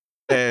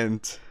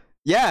 and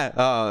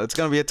yeah, it's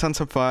gonna be a tons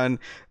of fun.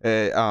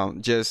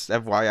 Just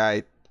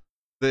FYI,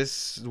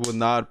 this will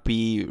not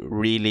be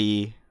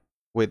really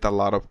with a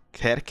lot of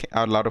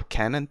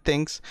canon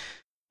things.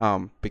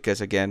 Because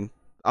again,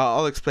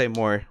 I'll explain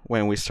more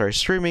when we start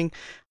streaming.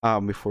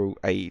 Before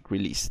I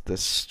release the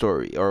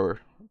story or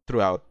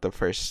throughout the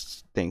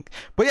first thing.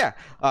 But yeah,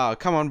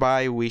 come on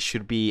by. We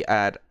should be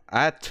at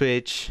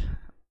Twitch,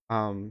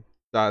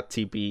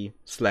 .tv/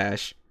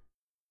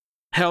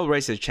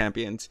 Hellraiser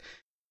Champions,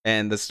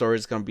 and the story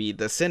is gonna be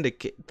the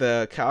Syndicate,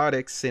 the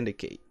Chaotic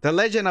Syndicate, the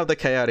Legend of the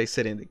Chaotic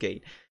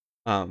Syndicate.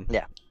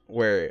 Yeah.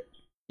 Where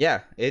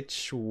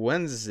it's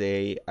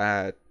Wednesday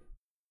at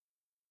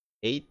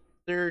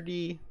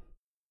 8:30,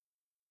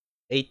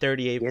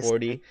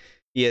 8:40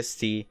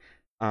 EST.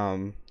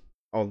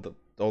 All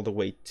the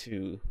way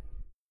to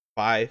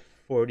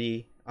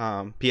 5:40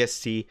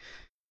 PST.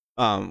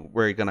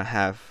 We're gonna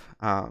have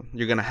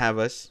you're gonna have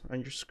us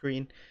on your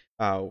screen.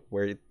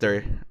 Where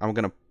I'm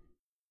gonna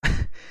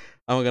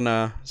I'm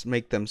gonna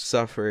make them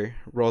suffer,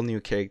 roll new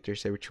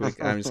characters every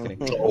week. I'm just kidding.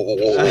 Do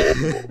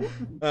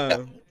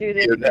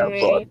this to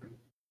me.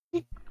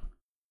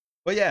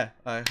 But yeah,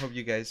 I hope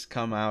you guys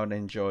come out,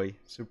 enjoy,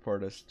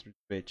 support us through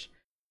Twitch.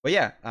 But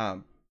yeah,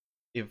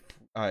 if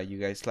you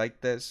guys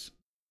like this,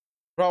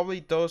 probably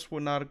those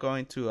will not go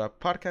into a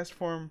podcast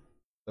form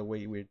the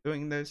way we're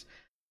doing this.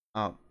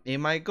 It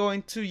might go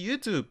into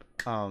YouTube.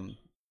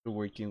 So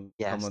we can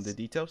come on the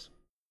details,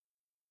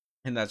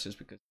 and that's just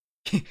because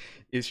it's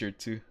easier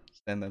to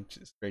send them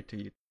straight to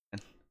YouTube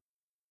and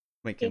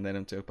making them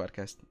into a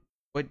podcast.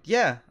 But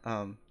yeah,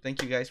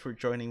 thank you guys for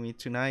joining me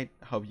tonight.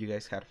 Hope you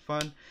guys had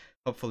fun.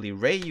 Hopefully,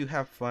 Ray, you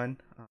have fun.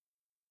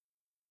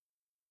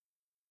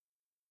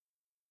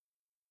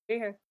 Be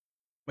here.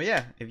 But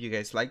yeah, if you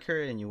guys like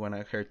her and you want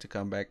her to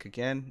come back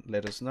again,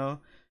 let us know.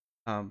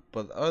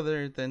 But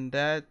other than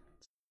that,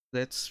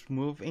 let's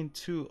move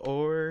into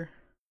our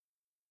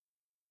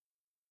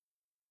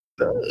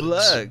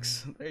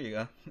plugs. There you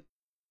go.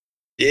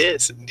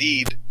 Yes,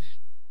 indeed.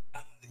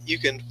 You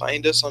can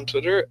find us on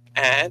Twitter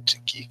at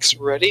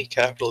GeeksReady,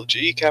 capital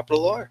G,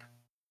 capital R.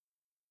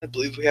 I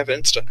believe we have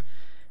Insta.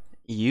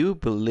 You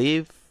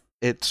believe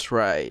it's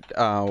right.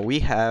 We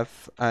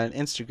have an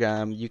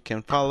Instagram. You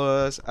can follow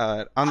us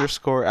at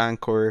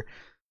 _Anchor.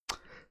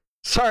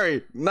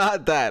 Sorry,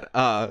 not that.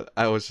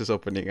 I was just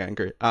opening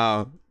Anchor.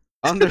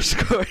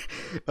 Underscore.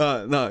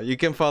 No, you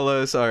can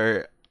follow us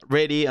our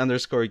ready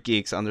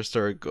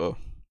 _geeks_go.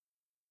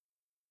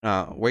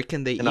 Where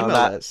can they email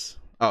us?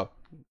 Oh.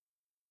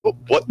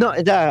 What? No,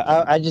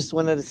 I just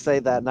wanted to say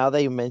that now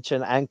that you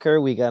mentioned Anchor,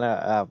 we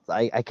gonna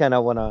I kind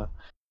of want to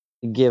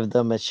give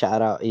them a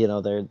shout out. You know,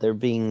 they're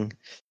being,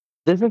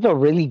 this is a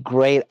really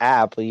great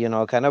app. You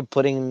know, kind of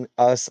putting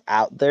us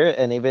out there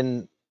and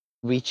even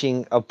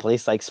reaching a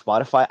place like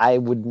Spotify. I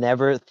would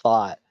never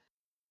thought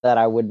that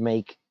I would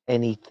make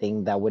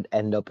anything that would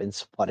end up in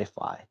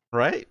Spotify,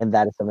 Right. and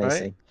that is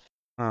amazing.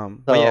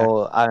 But yeah.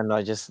 So I don't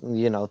know, just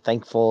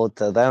thankful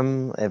to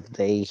them if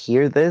they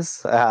hear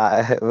this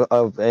at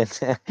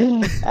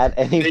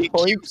any Thank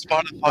point. you,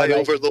 Spotify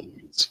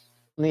overlords.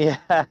 Yeah.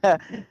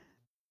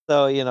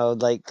 So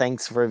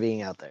thanks for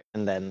being out there,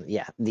 and then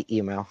the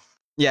email.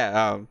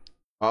 Yeah.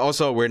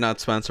 Also, we're not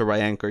sponsored by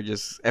Anchor.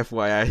 Just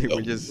FYI, No.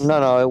 we just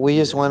No, we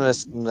just wanted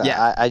to.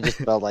 Yeah. I just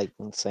felt like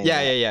saying.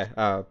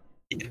 Yeah.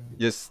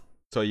 Just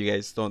so you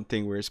guys don't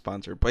think we're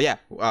sponsored, but yeah,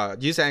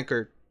 use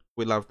Anchor.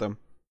 We love them.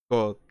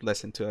 Go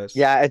listen to us.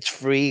 Yeah, it's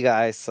free,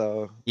 guys.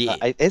 So Yeah.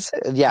 it is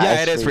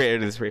Free.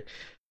 It is free.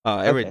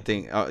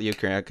 Everything, your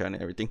current account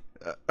and everything.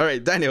 All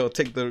right, Daniel,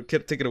 take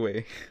it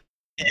away.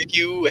 If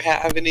you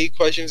have any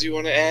questions you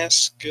want to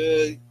ask,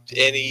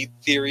 any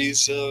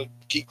theories,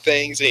 geek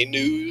things, any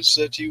news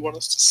that you want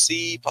us to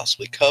see,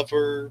 possibly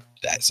cover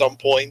at some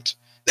point,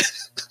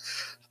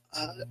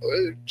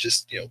 or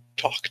just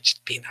talk,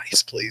 just be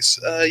nice, please.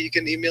 You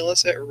can email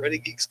us at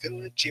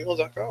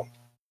readygeeksgo@gmail.com.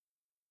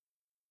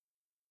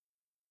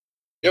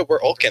 Yeah,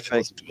 we're all can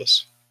listen to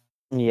us.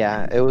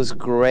 Yeah, it was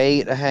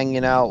great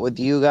hanging out with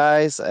you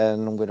guys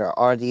and with our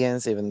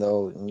audience, even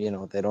though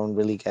they don't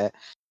really get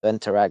to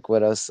interact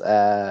with us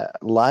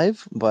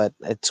live, but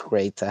it's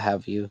great to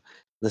have you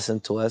listen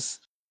to us.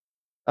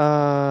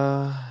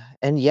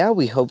 And yeah,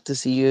 we hope to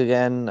see you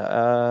again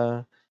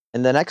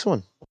in the next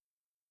one.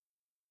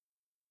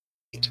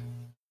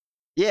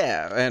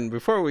 Yeah, and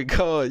before we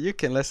go, you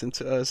can listen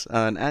to us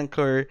on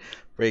Anchor,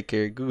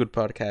 Breaker, Google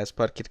Podcasts,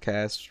 Pocket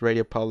Casts,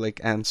 Radio Public,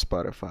 and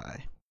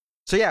Spotify.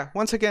 So yeah,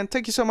 once again,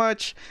 thank you so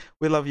much.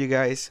 We love you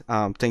guys.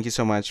 Thank you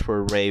so much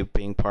for Ray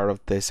being part of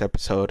this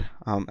episode.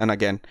 And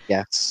again,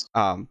 Yes.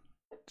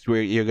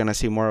 you're gonna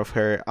see more of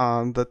her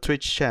on the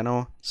Twitch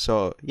channel.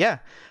 So yeah,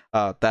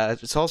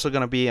 that it's also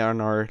gonna be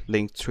on our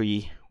link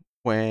tree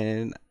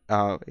when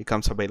it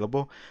comes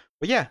available.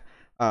 But yeah,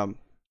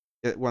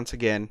 once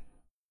again,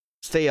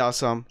 stay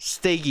awesome,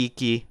 stay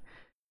geeky,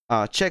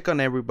 check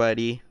on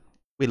everybody.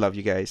 We love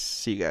you guys.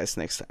 See you guys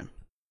next time.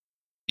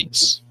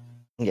 Peace.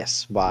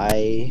 Yes.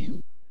 Bye.